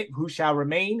remain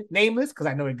nameless, because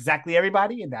I know exactly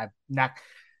everybody, and I'm not.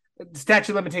 The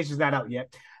statute of limitations not out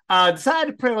yet.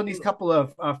 Decided to prey on these couple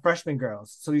of freshman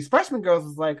girls. So these freshman girls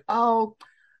was like, oh,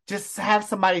 just have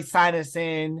somebody sign us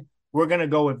in. We're gonna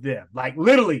go with them. Like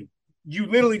you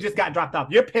literally just got dropped off.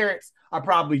 Your parents are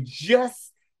probably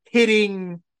just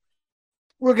hitting,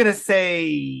 we're going to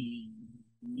say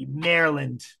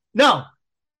Maryland. No,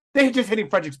 they're just hitting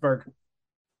Fredericksburg.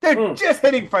 They're just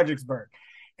hitting Fredericksburg.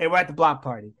 And we're at the block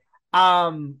party.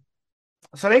 So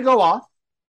they go off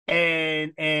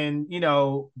and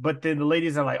but then the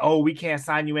ladies are like, oh, we can't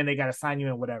sign you in. They got to sign you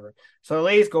in, whatever. So the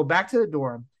ladies go back to the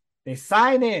dorm. They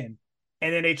sign in.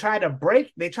 And then they try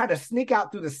to sneak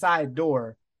out through the side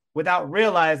door without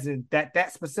realizing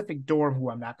that specific dorm, who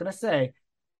I'm not going to say,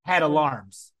 had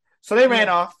alarms. So they ran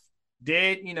off,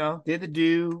 did the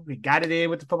do. We got it in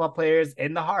with the football players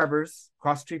in the Harbors,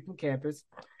 across the street from campus.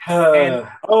 The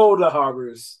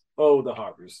Harbors.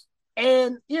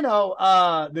 And,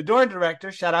 the dorm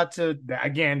director, shout out to,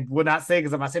 again, will not say,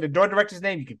 because if I say the dorm director's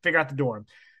name, you can figure out the dorm.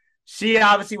 She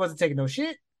obviously wasn't taking no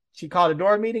shit. She called a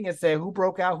dorm meeting and said who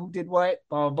broke out, who did what,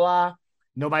 blah, blah, blah.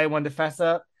 Nobody wanted to fess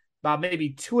up. About maybe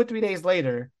 2 or 3 days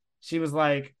later, she was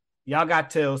like, y'all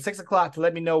got till 6 o'clock to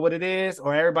let me know what it is,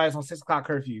 or everybody's on 6 o'clock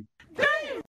curfew.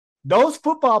 Damn. Those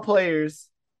football players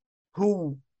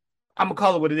who, I'm going to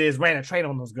call it what it is, ran a train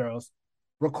on those girls,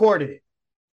 recorded it.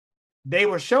 They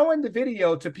were showing the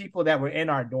video to people that were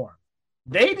in our dorm.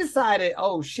 They decided,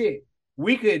 oh shit,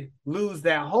 we could lose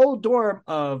that whole dorm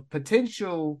of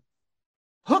potential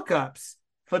hookups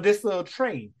for this little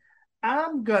train.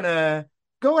 I'm going to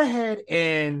go ahead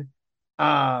and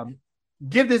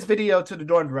give this video to the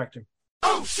dorm director.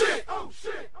 Oh shit!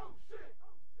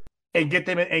 And get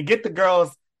them and get the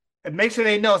girls and make sure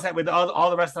they know that with all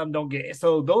the rest of them don't get it.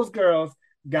 So those girls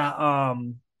got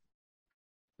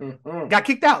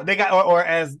kicked out. They got or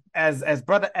as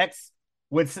Brother X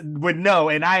would know,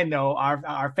 and I know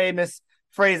our famous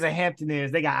phrase at Hampton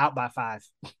is they got out by 5.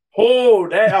 Oh,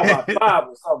 that out by 5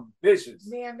 was something vicious.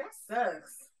 Man, that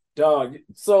sucks. Dog.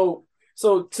 So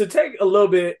to take a little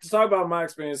bit to talk about my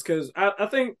experience, because I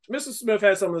think Mr. Smith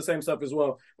had some of the same stuff as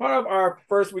well. Part of our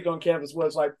first week on campus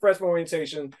was like freshman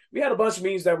orientation. We had a bunch of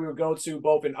meetings that we would go to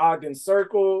both in Ogden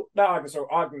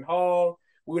Hall.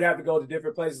 We would have to go to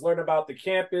different places, learn about the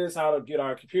campus, how to get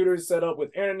our computers set up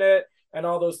with internet and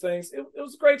all those things. It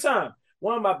was a great time.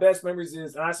 One of my best memories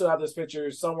is, and I still have this picture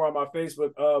somewhere on my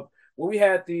Facebook of when we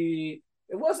had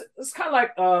it's kind of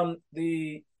like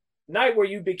the night where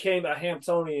you became a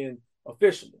Hamptonian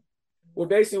officially. Well,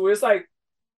 basically, it's like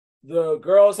the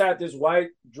girls had this white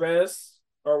dress,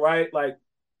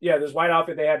 this white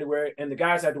outfit they had to wear, and the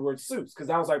guys had to wear suits because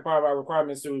that was like part of our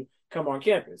requirements to come on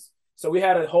campus. So we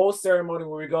had a whole ceremony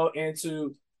where we go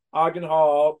into Ogden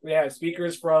Hall. We had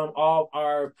speakers from all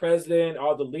our president,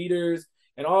 all the leaders,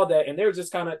 and all that, and they were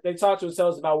just they talked to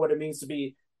themselves about what it means to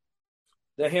be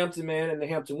the Hampton man and the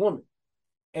Hampton woman.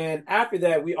 And after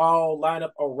that, we all lined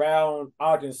up around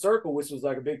Ogden Circle, which was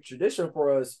like a big tradition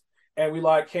for us. And we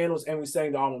light candles and we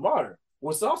sang the alma mater,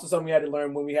 which is also something we had to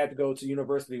learn when we had to go to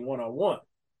university one-on-one.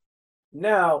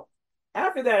 Now,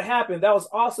 after that happened, that was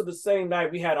also the same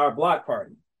night we had our block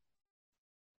party.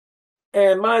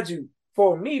 And mind you,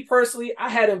 for me personally, I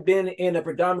hadn't been in a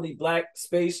predominantly black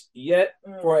space yet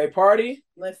for a party.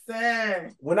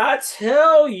 Listen. When I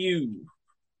tell you,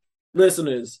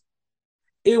 listeners,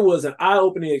 it was an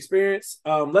eye-opening experience.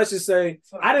 Let's just say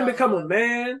I didn't become a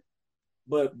man,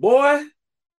 but boy,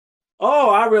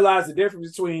 I realized the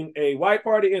difference between a white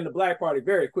party and the black party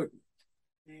very quickly.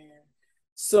 Yeah.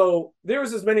 So there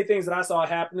was as many things that I saw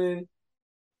happening.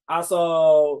 I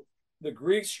saw the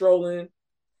Greeks strolling.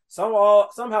 Somehow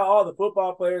all the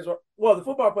football players the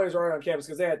football players were on campus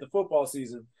because they had the football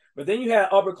season. But then you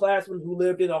had upperclassmen who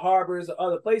lived in the Harbors or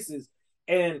other places,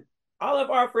 and all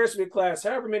of our freshman class,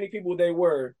 however many people they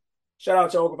were, Shout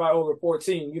out to Occupy Over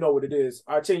 14. You know what it is.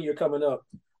 Our 10-year coming up.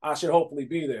 I should hopefully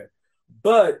be there.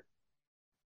 But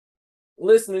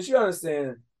listeners, you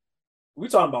understand, we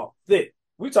talking about thick.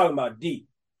 We talking about deep.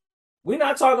 We're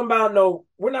not talking about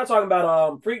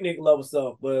Freaknik level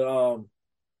stuff, but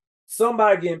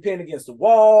somebody getting pinned against the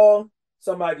wall,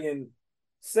 somebody getting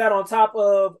sat on top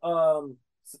of,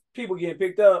 people getting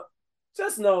picked up.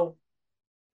 Just know,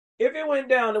 if it went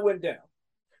down, it went down.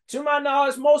 To my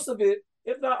knowledge, most of it,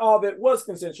 if not all of it, was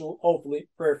consensual, hopefully,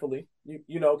 prayerfully,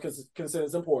 you know, because consent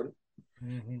is important.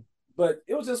 Mm-hmm. But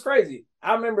it was just crazy.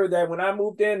 I remember that when I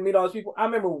moved in and meet all those people, I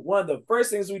remember one of the first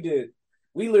things we did,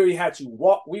 we literally had to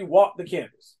walked the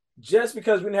campus. Just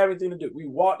because we didn't have anything to do. We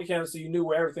walked the campus so you knew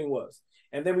where everything was.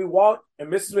 And then we walked,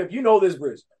 and Mrs. Smith, you know this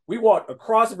bridge. We walked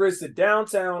across the bridge to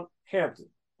downtown Hampton.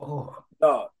 Oh.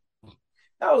 Dog.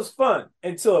 That was fun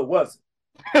until it wasn't.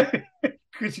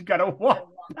 Because you got to walk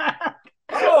back.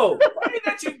 Oh, funny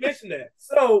that you mentioned that.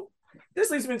 So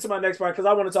this leads me to my next part because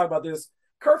I want to talk about this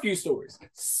curfew stories.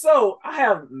 So I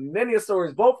have many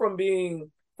stories, both from being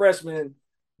freshman,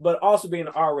 but also being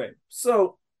an RA.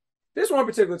 So this one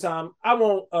particular time, I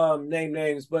won't name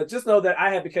names, but just know that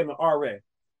I had become an RA.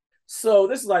 So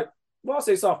this is like, well, I'll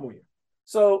say sophomore year.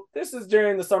 So this is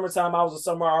during the summertime. I was a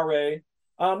summer RA.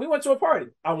 We went to a party.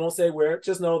 I won't say where.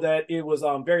 Just know that it was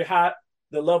very hot.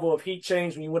 The level of heat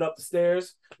changed when you went up the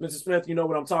stairs. Mrs. Smith, you know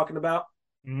what I'm talking about.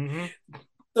 Mm-hmm.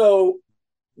 So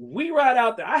we ride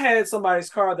out there. I had somebody's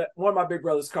car, that one of my big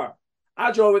brother's car.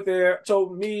 I drove it there,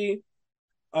 told me,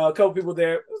 a couple people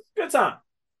there. It was a good time.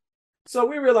 So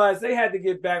we realized they had to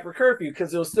get back for curfew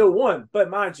because it was still 1. But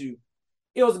mind you,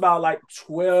 it was about like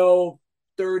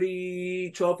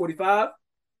 12:30, 12:45.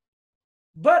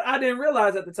 But I didn't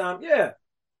realize at the time,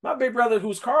 my big brother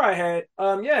whose car I had,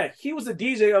 he was the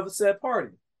DJ of the said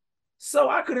party. So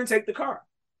I couldn't take the car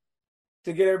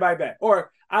to get everybody back. Or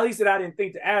at least that I didn't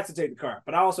think to ask to take the car.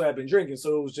 But I also had been drinking,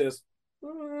 so it was just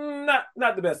not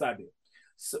the best idea.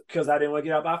 Because I didn't want to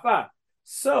get out by 5.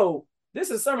 So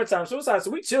this is summertime, so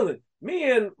we chilling.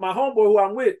 Me and my homeboy who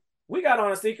I'm with, we got on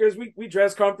our sneakers, we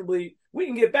dressed comfortably, we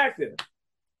can get back there.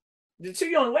 The 2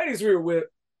 young ladies we were with,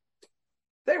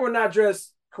 they were not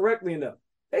dressed correctly enough.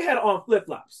 They had on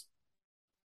flip-flops.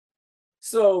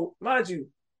 So, mind you,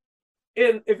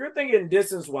 if you're thinking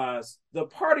distance-wise, the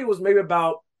party was maybe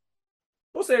about,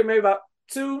 we'll say maybe about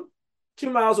 2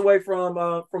 miles away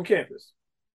from campus.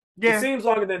 Yeah. It seems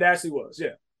longer than it actually was,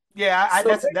 yeah. Yeah,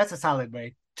 that's a solid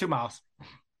way. 2 miles.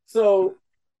 So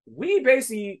we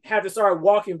basically had to start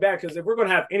walking back because if we're going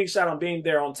to have any shot on being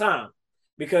there on time,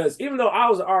 because even though I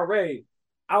was an RA,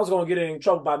 I was going to get in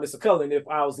trouble by Mr. Cullen if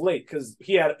I was late because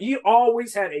he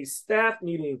always had a staff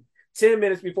meeting 10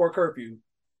 minutes before curfew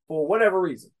for whatever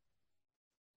reason.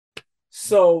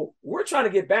 So we're trying to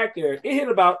get back there. It hit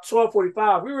about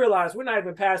 12:45. We realized we're not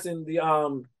even passing the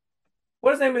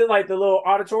what is the name of it, like the little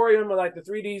auditorium or like the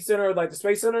 3D center, like the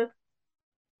Space Center?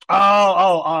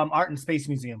 Art and Space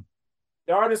Museum.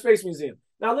 The Art and Space Museum.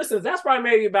 Now listen, that's probably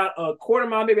maybe about a quarter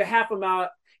mile, maybe a half a mile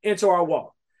into our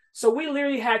walk. So we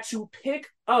literally had to pick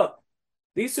up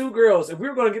these 2 girls if we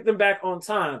were going to get them back on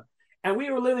time. And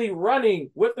we were literally running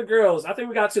with the girls. I think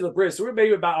we got to the bridge. So we were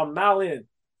maybe about a mile in.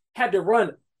 Had to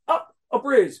run up a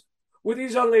bridge with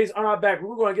these young ladies on our back. We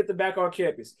were going to get them back on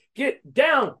campus. Get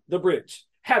down the bridge.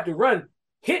 Had to run,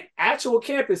 hit actual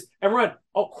campus, and run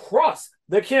across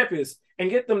the campus and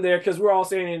get them there because we're all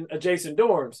staying in adjacent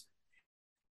dorms.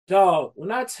 Dog,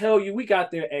 when I tell you we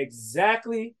got there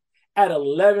exactly at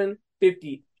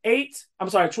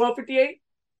 12:58,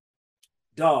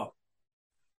 dog.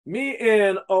 Me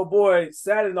and boy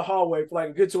sat in the hallway for like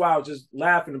a good 2 hours just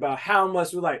laughing about how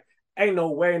much we're like, ain't no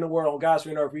way in the world on God's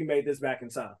green earth we made this back in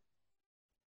time.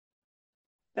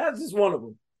 That's just one of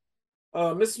them.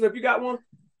 Mr. Smith, you got one?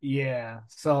 Yeah.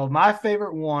 So my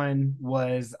favorite one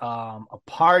was a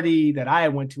party that I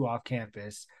went to off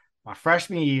campus my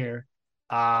freshman year.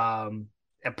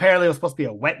 Apparently it was supposed to be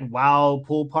a Wet and Wild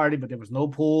pool party, but there was no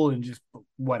pool and just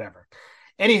whatever.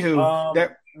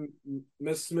 Anywho,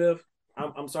 Miss Smith,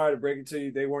 I'm sorry to break it to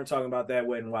you. They weren't talking about that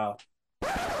Wet and Wild.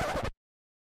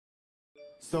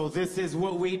 So this is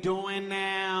what we doing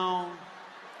now.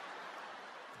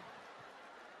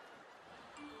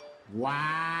 Wow.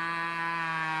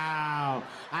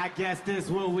 I guess this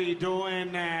is what we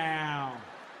doing now.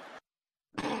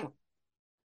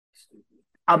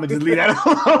 I'm gonna just leave that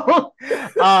alone.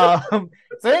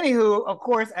 So anywho, of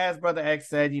course, as Brother X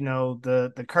said,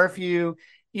 the curfew,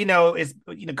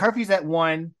 curfew's at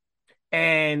 1,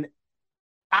 and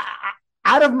I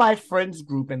out of my friends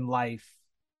group in life,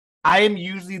 I am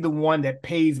usually the one that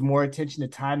pays more attention to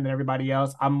time than everybody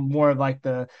else. I'm more of like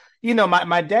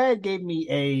my dad gave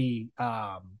me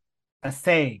a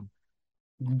saying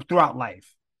throughout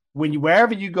life.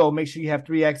 Wherever you go, make sure you have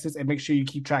 3 exits and make sure you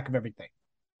keep track of everything.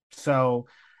 So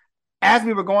as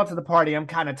we were going to the party, I'm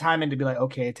kind of timing to be like,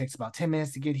 okay, it takes about 10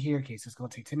 minutes to get here. Okay, so it's going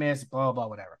to take 10 minutes, blah, blah,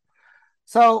 whatever.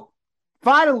 So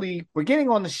finally, we're getting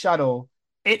on the shuttle.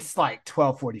 It's like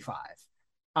 12:45.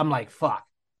 I'm like, fuck.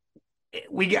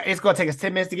 It's going to take us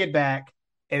 10 minutes to get back.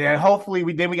 And then hopefully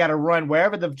we got to run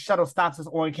wherever the shuttle stops us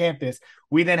on campus.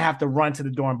 We then have to run to the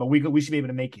dorm, but we should be able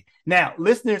to make it. Now,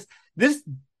 listeners, this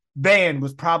van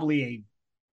was probably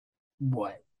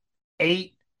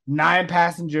a 8-9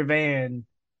 passenger van,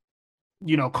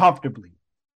 comfortably.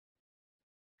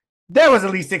 There was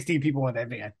at least 16 people in that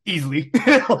van, easily.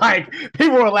 Like,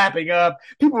 people were lapping up,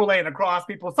 people were laying across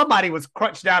people. Somebody was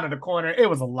crunched down in the corner. It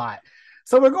was a lot.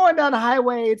 So we're going down the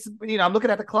highway. It's, I'm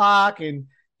looking at the clock and,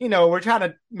 we're trying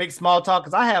to make small talk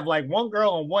because I have like one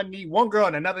girl on one knee, one girl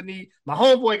on another knee. My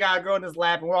homeboy got a girl in his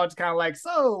lap, and we're all just kind of like,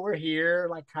 so we're here.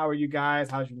 Like, how are you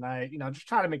guys? How's your night? Just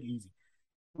trying to make it easy.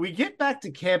 We get back to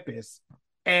campus,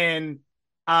 and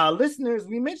listeners,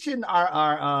 we mentioned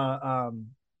our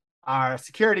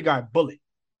security guard, Bullet.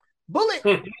 Bullet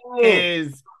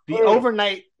is the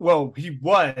overnight, he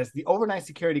was the overnight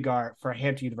security guard for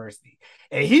Hampton University.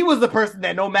 And he was the person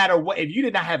that no matter what, if you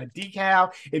did not have a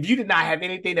decal, if you did not have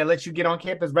anything that lets you get on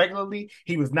campus regularly,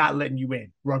 he was not letting you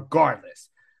in, regardless.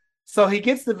 So he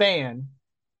gets the van.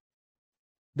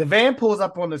 The van pulls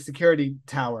up on the security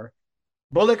tower.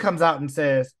 Bullet comes out and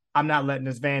says, I'm not letting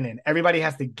this van in. Everybody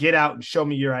has to get out and show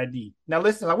me your ID. Now,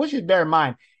 listen, I want you to bear in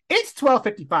mind, it's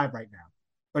 12:55 right now,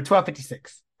 or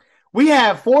 12:56. We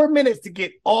have 4 minutes to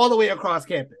get all the way across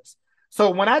campus. So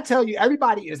when I tell you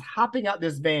everybody is hopping out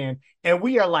this van and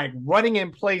we are like running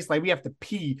in place, like we have to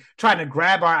pee, trying to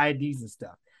grab our IDs and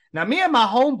stuff. Now, me and my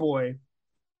homeboy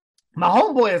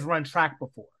has run track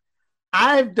before.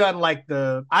 I've done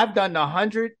the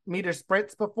 100-meter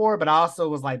sprints before, but I also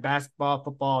was like basketball,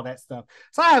 football, that stuff.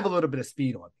 So I have a little bit of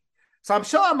speed on me. So I'm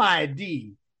showing my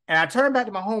ID and I turn back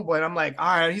to my homeboy and I'm like, all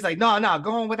right. He's like, no,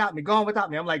 go on without me.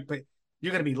 I'm like, but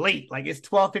you're going to be late. Like, it's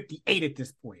 12:58 at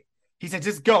this point. He said,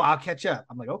 just go. I'll catch up.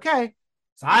 I'm like, okay.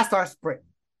 So I start sprinting,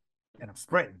 and I'm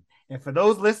sprinting. And for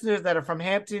those listeners that are from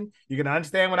Hampton, you're going to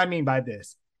understand what I mean by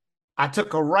this. I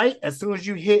took a right as soon as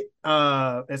you get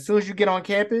on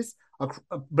campus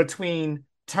between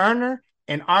Turner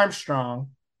and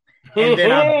Armstrong. And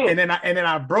then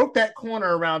I broke that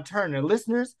corner around Turner.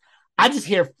 Listeners, I just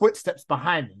hear footsteps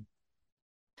behind me.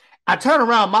 I turn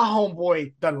around, my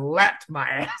homeboy done lapped my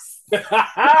ass.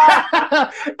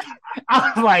 I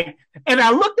was like, and I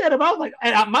looked at him, I was like,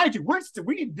 and mind you,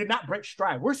 we did not break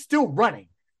stride. We're still running.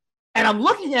 And I'm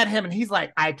looking at him and he's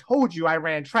like, I told you I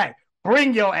ran track.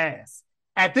 Bring your ass.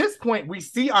 At this point, we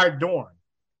see our dorm.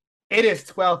 It is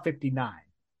 12:59.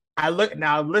 I look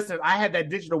now, listen, I have that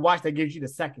digital watch that gives you the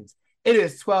seconds. It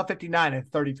is 12:59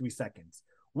 and 33 seconds.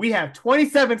 We have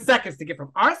 27 seconds to get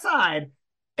from our side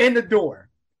in the door.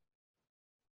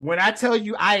 When I tell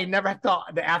you, I ain't never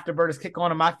thought the afterburners kick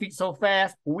on my feet so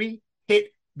fast. We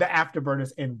hit the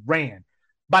afterburners and ran.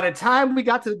 By the time we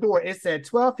got to the door, it said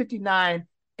 12:59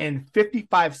 and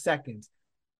 55 seconds.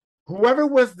 Whoever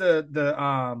was the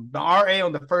RA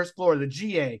on the first floor, the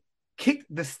GA, kicked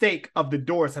the stake of the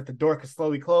door so that the door could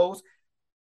slowly close.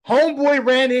 Homeboy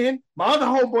ran in. My other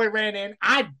homeboy ran in.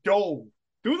 I dove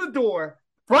through the door,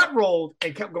 front rolled,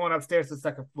 and kept going upstairs to the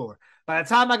second floor. By the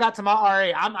time I got to my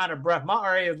RA, I'm out of breath. My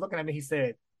RA is looking at me. He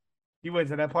said, "You went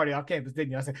to that party off campus,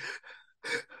 didn't you?" I said,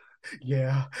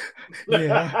 "Yeah."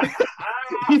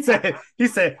 He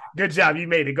said, "Good job, you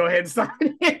made it. Go ahead and sign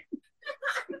it."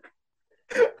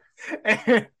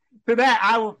 And to that,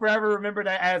 I will forever remember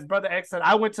that. As Brother X said,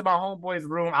 I went to my homeboy's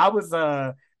room. I was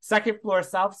second floor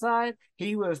south side.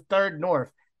 He was third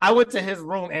north. I went to his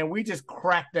room and we just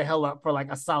cracked the hell up for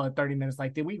like a solid 30 minutes.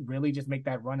 Like, did we really just make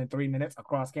that run in 3 minutes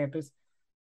across campus?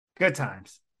 Good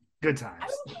times. Good times. I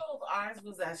don't know if ours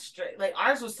was as strict. Like,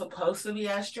 ours was supposed to be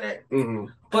as strict. Mm-hmm.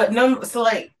 But no, so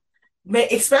like,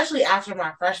 especially after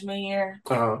my freshman year,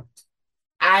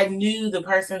 I knew the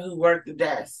person who worked the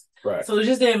desk. Right. So it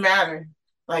just didn't matter.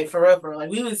 Like, for real.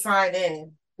 Like, we would sign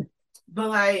in. But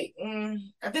like,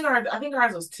 I think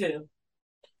ours was 2.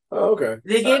 Oh, okay.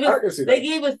 They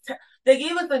gave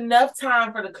us enough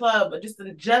time for the club, but just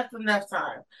enough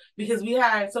time because we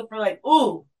had this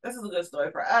is a good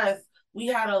story for us. We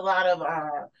had a lot of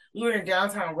we were in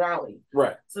downtown Raleigh,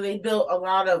 right? So they built a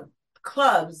lot of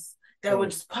clubs that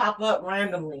would just pop up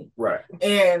randomly, right?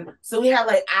 And so we had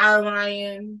like Eye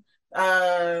Lion,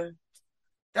 that's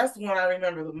the one I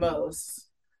remember the most.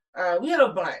 We had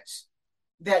a bunch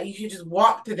that you could just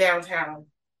walk to downtown.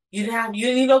 You didn't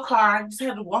need no car. You just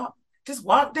had to walk. Just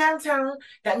walk downtown.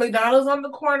 That McDonald's on the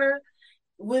corner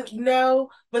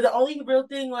but the only real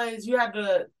thing was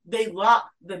they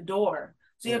locked the door.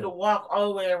 So you had to walk all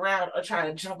the way around or try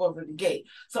to jump over the gate.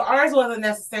 So ours wasn't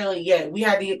necessarily we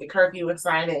had to get the curfew and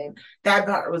sign in. That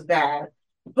part was bad.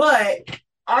 But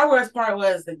our worst part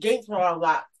was the gates were all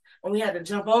locked and we had to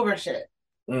jump over shit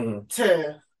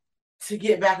to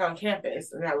get back on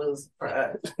campus. And that was for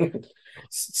us. And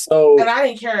I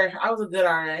didn't care. I was a good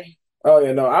RA. Oh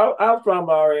yeah, no, I was from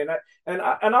RA,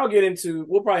 and I'll get into.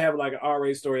 We'll probably have like an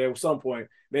RA story at some point,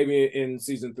 maybe in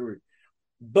season 3.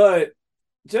 But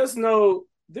just know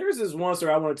there's this one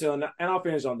story I want to tell, and I'll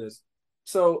finish on this.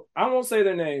 So I won't say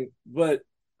their name, but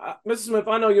Mr. Smith,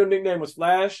 I know your nickname was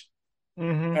Flash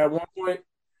at one point,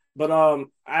 but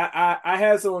I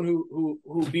had someone who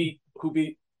could beat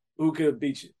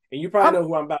you, and you probably know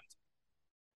who I'm about.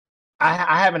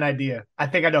 I have an idea. I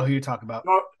think I know who you're talking about.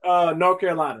 North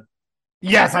Carolina.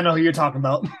 Yes, I know who you're talking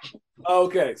about.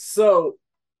 Okay, so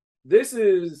this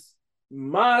is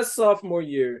my sophomore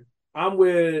year. I'm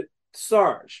with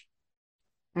Sarge.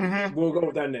 We'll go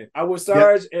with that name. I was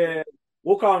Sarge, and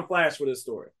we'll call him Flash for this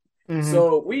story.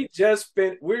 So we just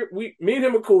spent. Me and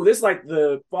him are cool. This is like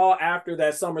the fall after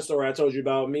that summer story I told you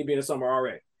about me being a summer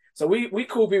RA. So we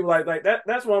cool people like that.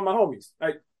 That's one of my homies.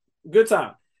 Like good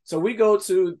time. So we go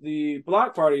to the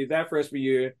block party that freshman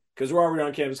year because we're already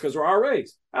on campus because we're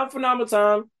RAs. Have a phenomenal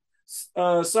time.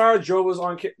 Sarge drove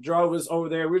us over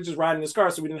there. We were just riding his car,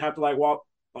 so we didn't have to like walk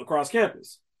across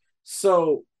campus.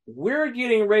 So we're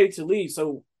getting ready to leave.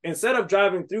 So instead of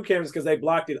driving through campus because they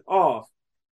blocked it off,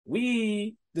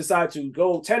 we decided to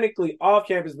go technically off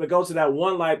campus, but go to that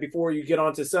one light before you get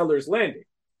onto Sellers Landing.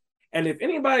 And if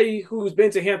anybody who's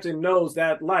been to Hampton knows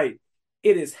that light,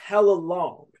 it is hella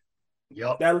long.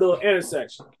 Yep. That little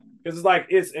intersection. Because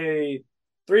it's a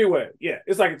 3-way. Yeah.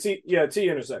 It's like a T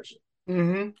intersection.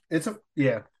 It's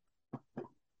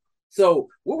So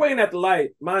we're waiting at the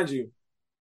light, mind you.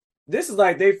 This is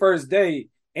like their first day,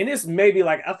 and it's maybe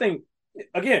like I think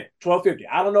again 12:50.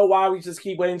 I don't know why we just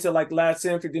keep waiting till like the last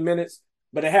 10-15 minutes,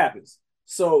 but it happens.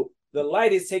 So the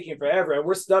light is taking forever, and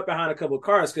we're stuck behind a couple of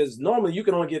cars because normally you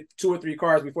can only get 2 or 3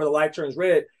 cars before the light turns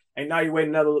red, and now you're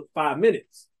waiting another 5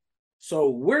 minutes. So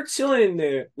we're chilling in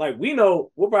there, like we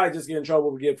know we'll probably just get in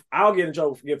trouble. I'll get in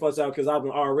trouble for getting fussed out because I'm an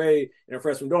RA in a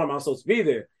freshman dorm. I'm supposed to be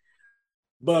there,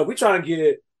 but we're trying to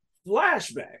get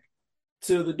flashback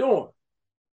to the dorm.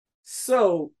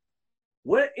 So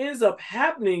what ends up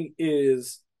happening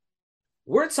is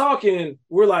we're talking.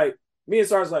 We're like, me and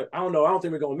Sarge's like, I don't know. I don't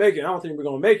think we're gonna make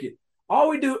it. All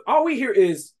we hear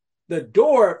is the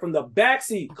door from the back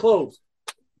seat close,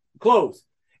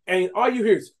 and all you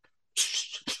hear is.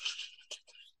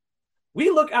 We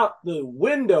look out the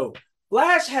window.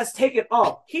 Flash has taken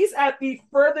off. He's at the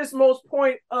furthest most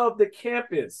point of the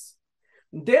campus,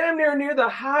 damn near the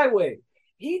highway.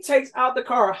 He takes out the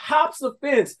car, hops the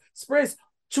fence, sprints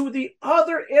to the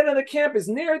other end of the campus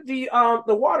near the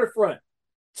waterfront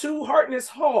to Hartness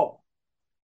Hall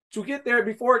to get there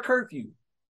before curfew.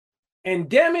 And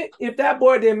damn it, if that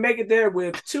boy didn't make it there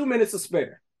with 2 minutes to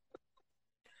spare.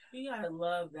 You gotta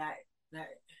love that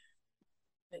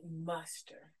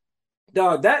muster.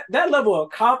 Dog, that level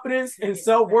of confidence and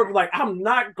self-worth, like I'm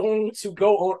not going to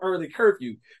go on early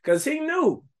curfew because he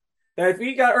knew that if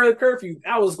he got early curfew,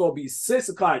 that was going to be 6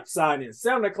 o'clock signing,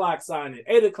 7 o'clock signing,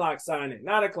 8 o'clock signing,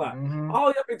 9 o'clock, all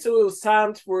the way up until it was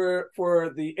time for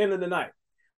the end of the night.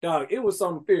 Dog, it was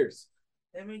something fierce.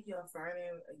 They make you sign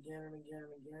in again and again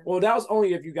and again. Well, that was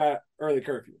only if you got early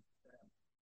curfew.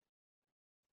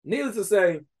 Needless to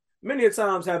say, many a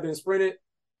times have been sprinted.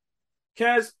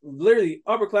 Cats, literally,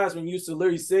 upperclassmen used to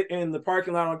literally sit in the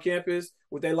parking lot on campus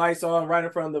with their lights on right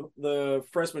in front of the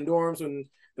freshman dorms when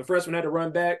the freshmen had to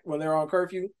run back when they were on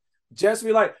curfew. Just to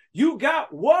be like, you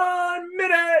got 1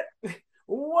 minute!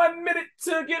 1 minute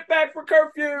to get back for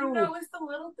curfew. You know, it's the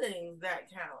little things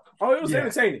that count. Oh, it was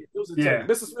entertaining. It was entertaining.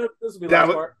 Mrs. Smith, this would be that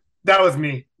last part. That was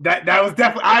me. That was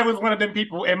definitely. I was one of them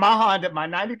people in my Honda, my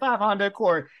 '95 Honda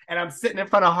Accord, and I'm sitting in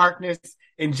front of Harkness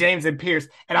and James and Pierce,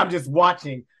 and I'm just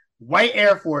watching white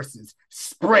Air Forces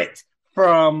sprint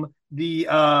from the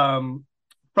not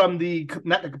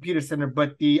the computer center,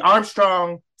 but the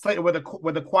Armstrong Slater where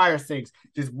the choir sings.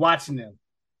 Just watching them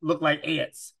look like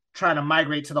ants trying to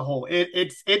migrate to the hole.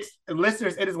 It's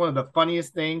listeners. It is one of the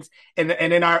funniest things. And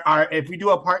in our if we do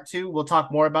a part 2, we'll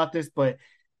talk more about this, but.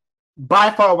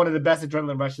 By far, one of the best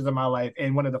adrenaline rushes of my life,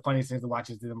 and one of the funniest things to watch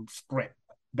is them sprint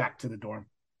back to the dorm.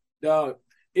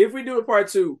 If we do a part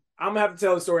 2, I'm gonna have to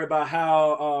tell a story about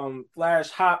how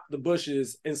Flash hopped the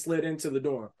bushes and slid into the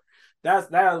dorm.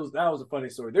 that was a funny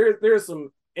story. There's some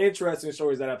interesting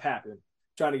stories that have happened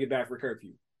trying to get back for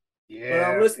curfew.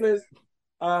 Yeah. But listeners,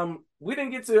 we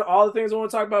didn't get to all the things I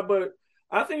want to talk about, but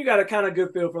I think you got a kind of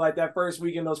good feel for like that first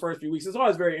week and those first few weeks. It's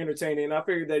always very entertaining, and I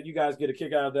figured that you guys get a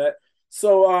kick out of that.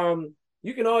 So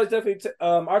you can always definitely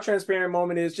our transparent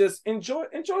moment is just enjoy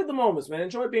the moments, man.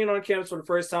 Enjoy being on campus for the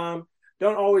first time.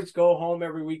 Don't always go home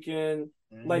every weekend.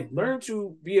 Like, learn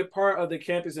to be a part of the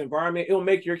campus environment. It'll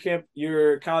make your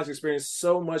college experience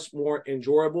so much more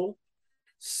enjoyable.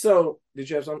 So, did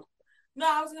you have something? No,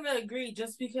 I was gonna agree.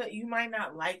 Just because you might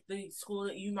not like the school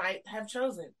that you might have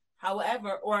chosen,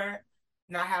 however, or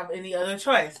not have any other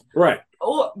choice, right?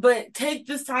 But take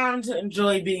this time to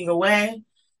enjoy being away.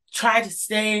 Try to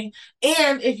stay,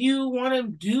 and if you want to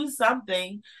do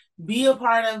something, be a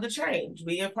part of the change.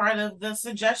 Be a part of the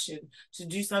suggestion to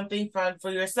do something fun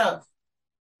for yourself.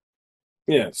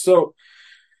 Yeah. So,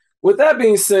 with that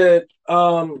being said,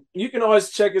 you can always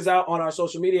check us out on our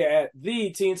social media at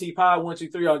the TNT Pod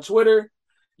 123 on Twitter.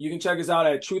 You can check us out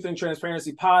at Truth and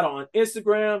Transparency Pod on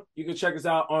Instagram. You can check us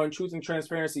out on Truth and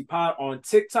Transparency Pod on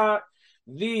TikTok.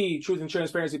 The Truth and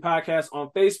Transparency Podcast on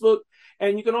Facebook.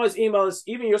 And you can always email us,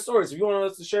 even your stories. If you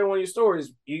want us to share one of your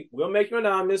stories, we'll make you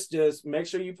anonymous. Just make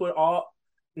sure you put all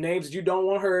names you don't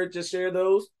want heard. Just share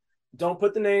those. Don't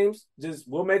put the names.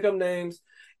 We'll make up names.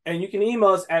 And you can email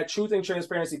us at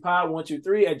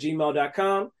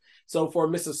truthandtransparencypod123@gmail.com. So for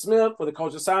Mrs. Smith, for the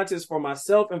Culture Scientist, for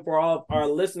myself, and for all of our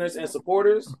listeners and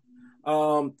supporters,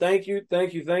 thank you.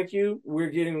 We're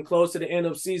getting close to the end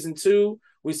of season 2.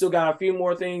 We still got a few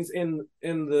more things in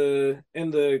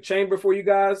the chamber for you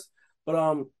guys.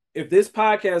 But if this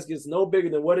podcast gets no bigger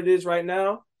than what it is right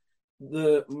now,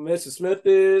 the Mrs. Smith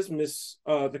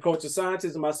the Culture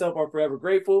Scientist, and myself are forever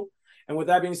grateful. And with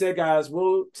that being said, guys,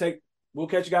 we'll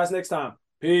catch you guys next time.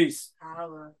 Peace.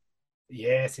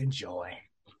 Yes, enjoy.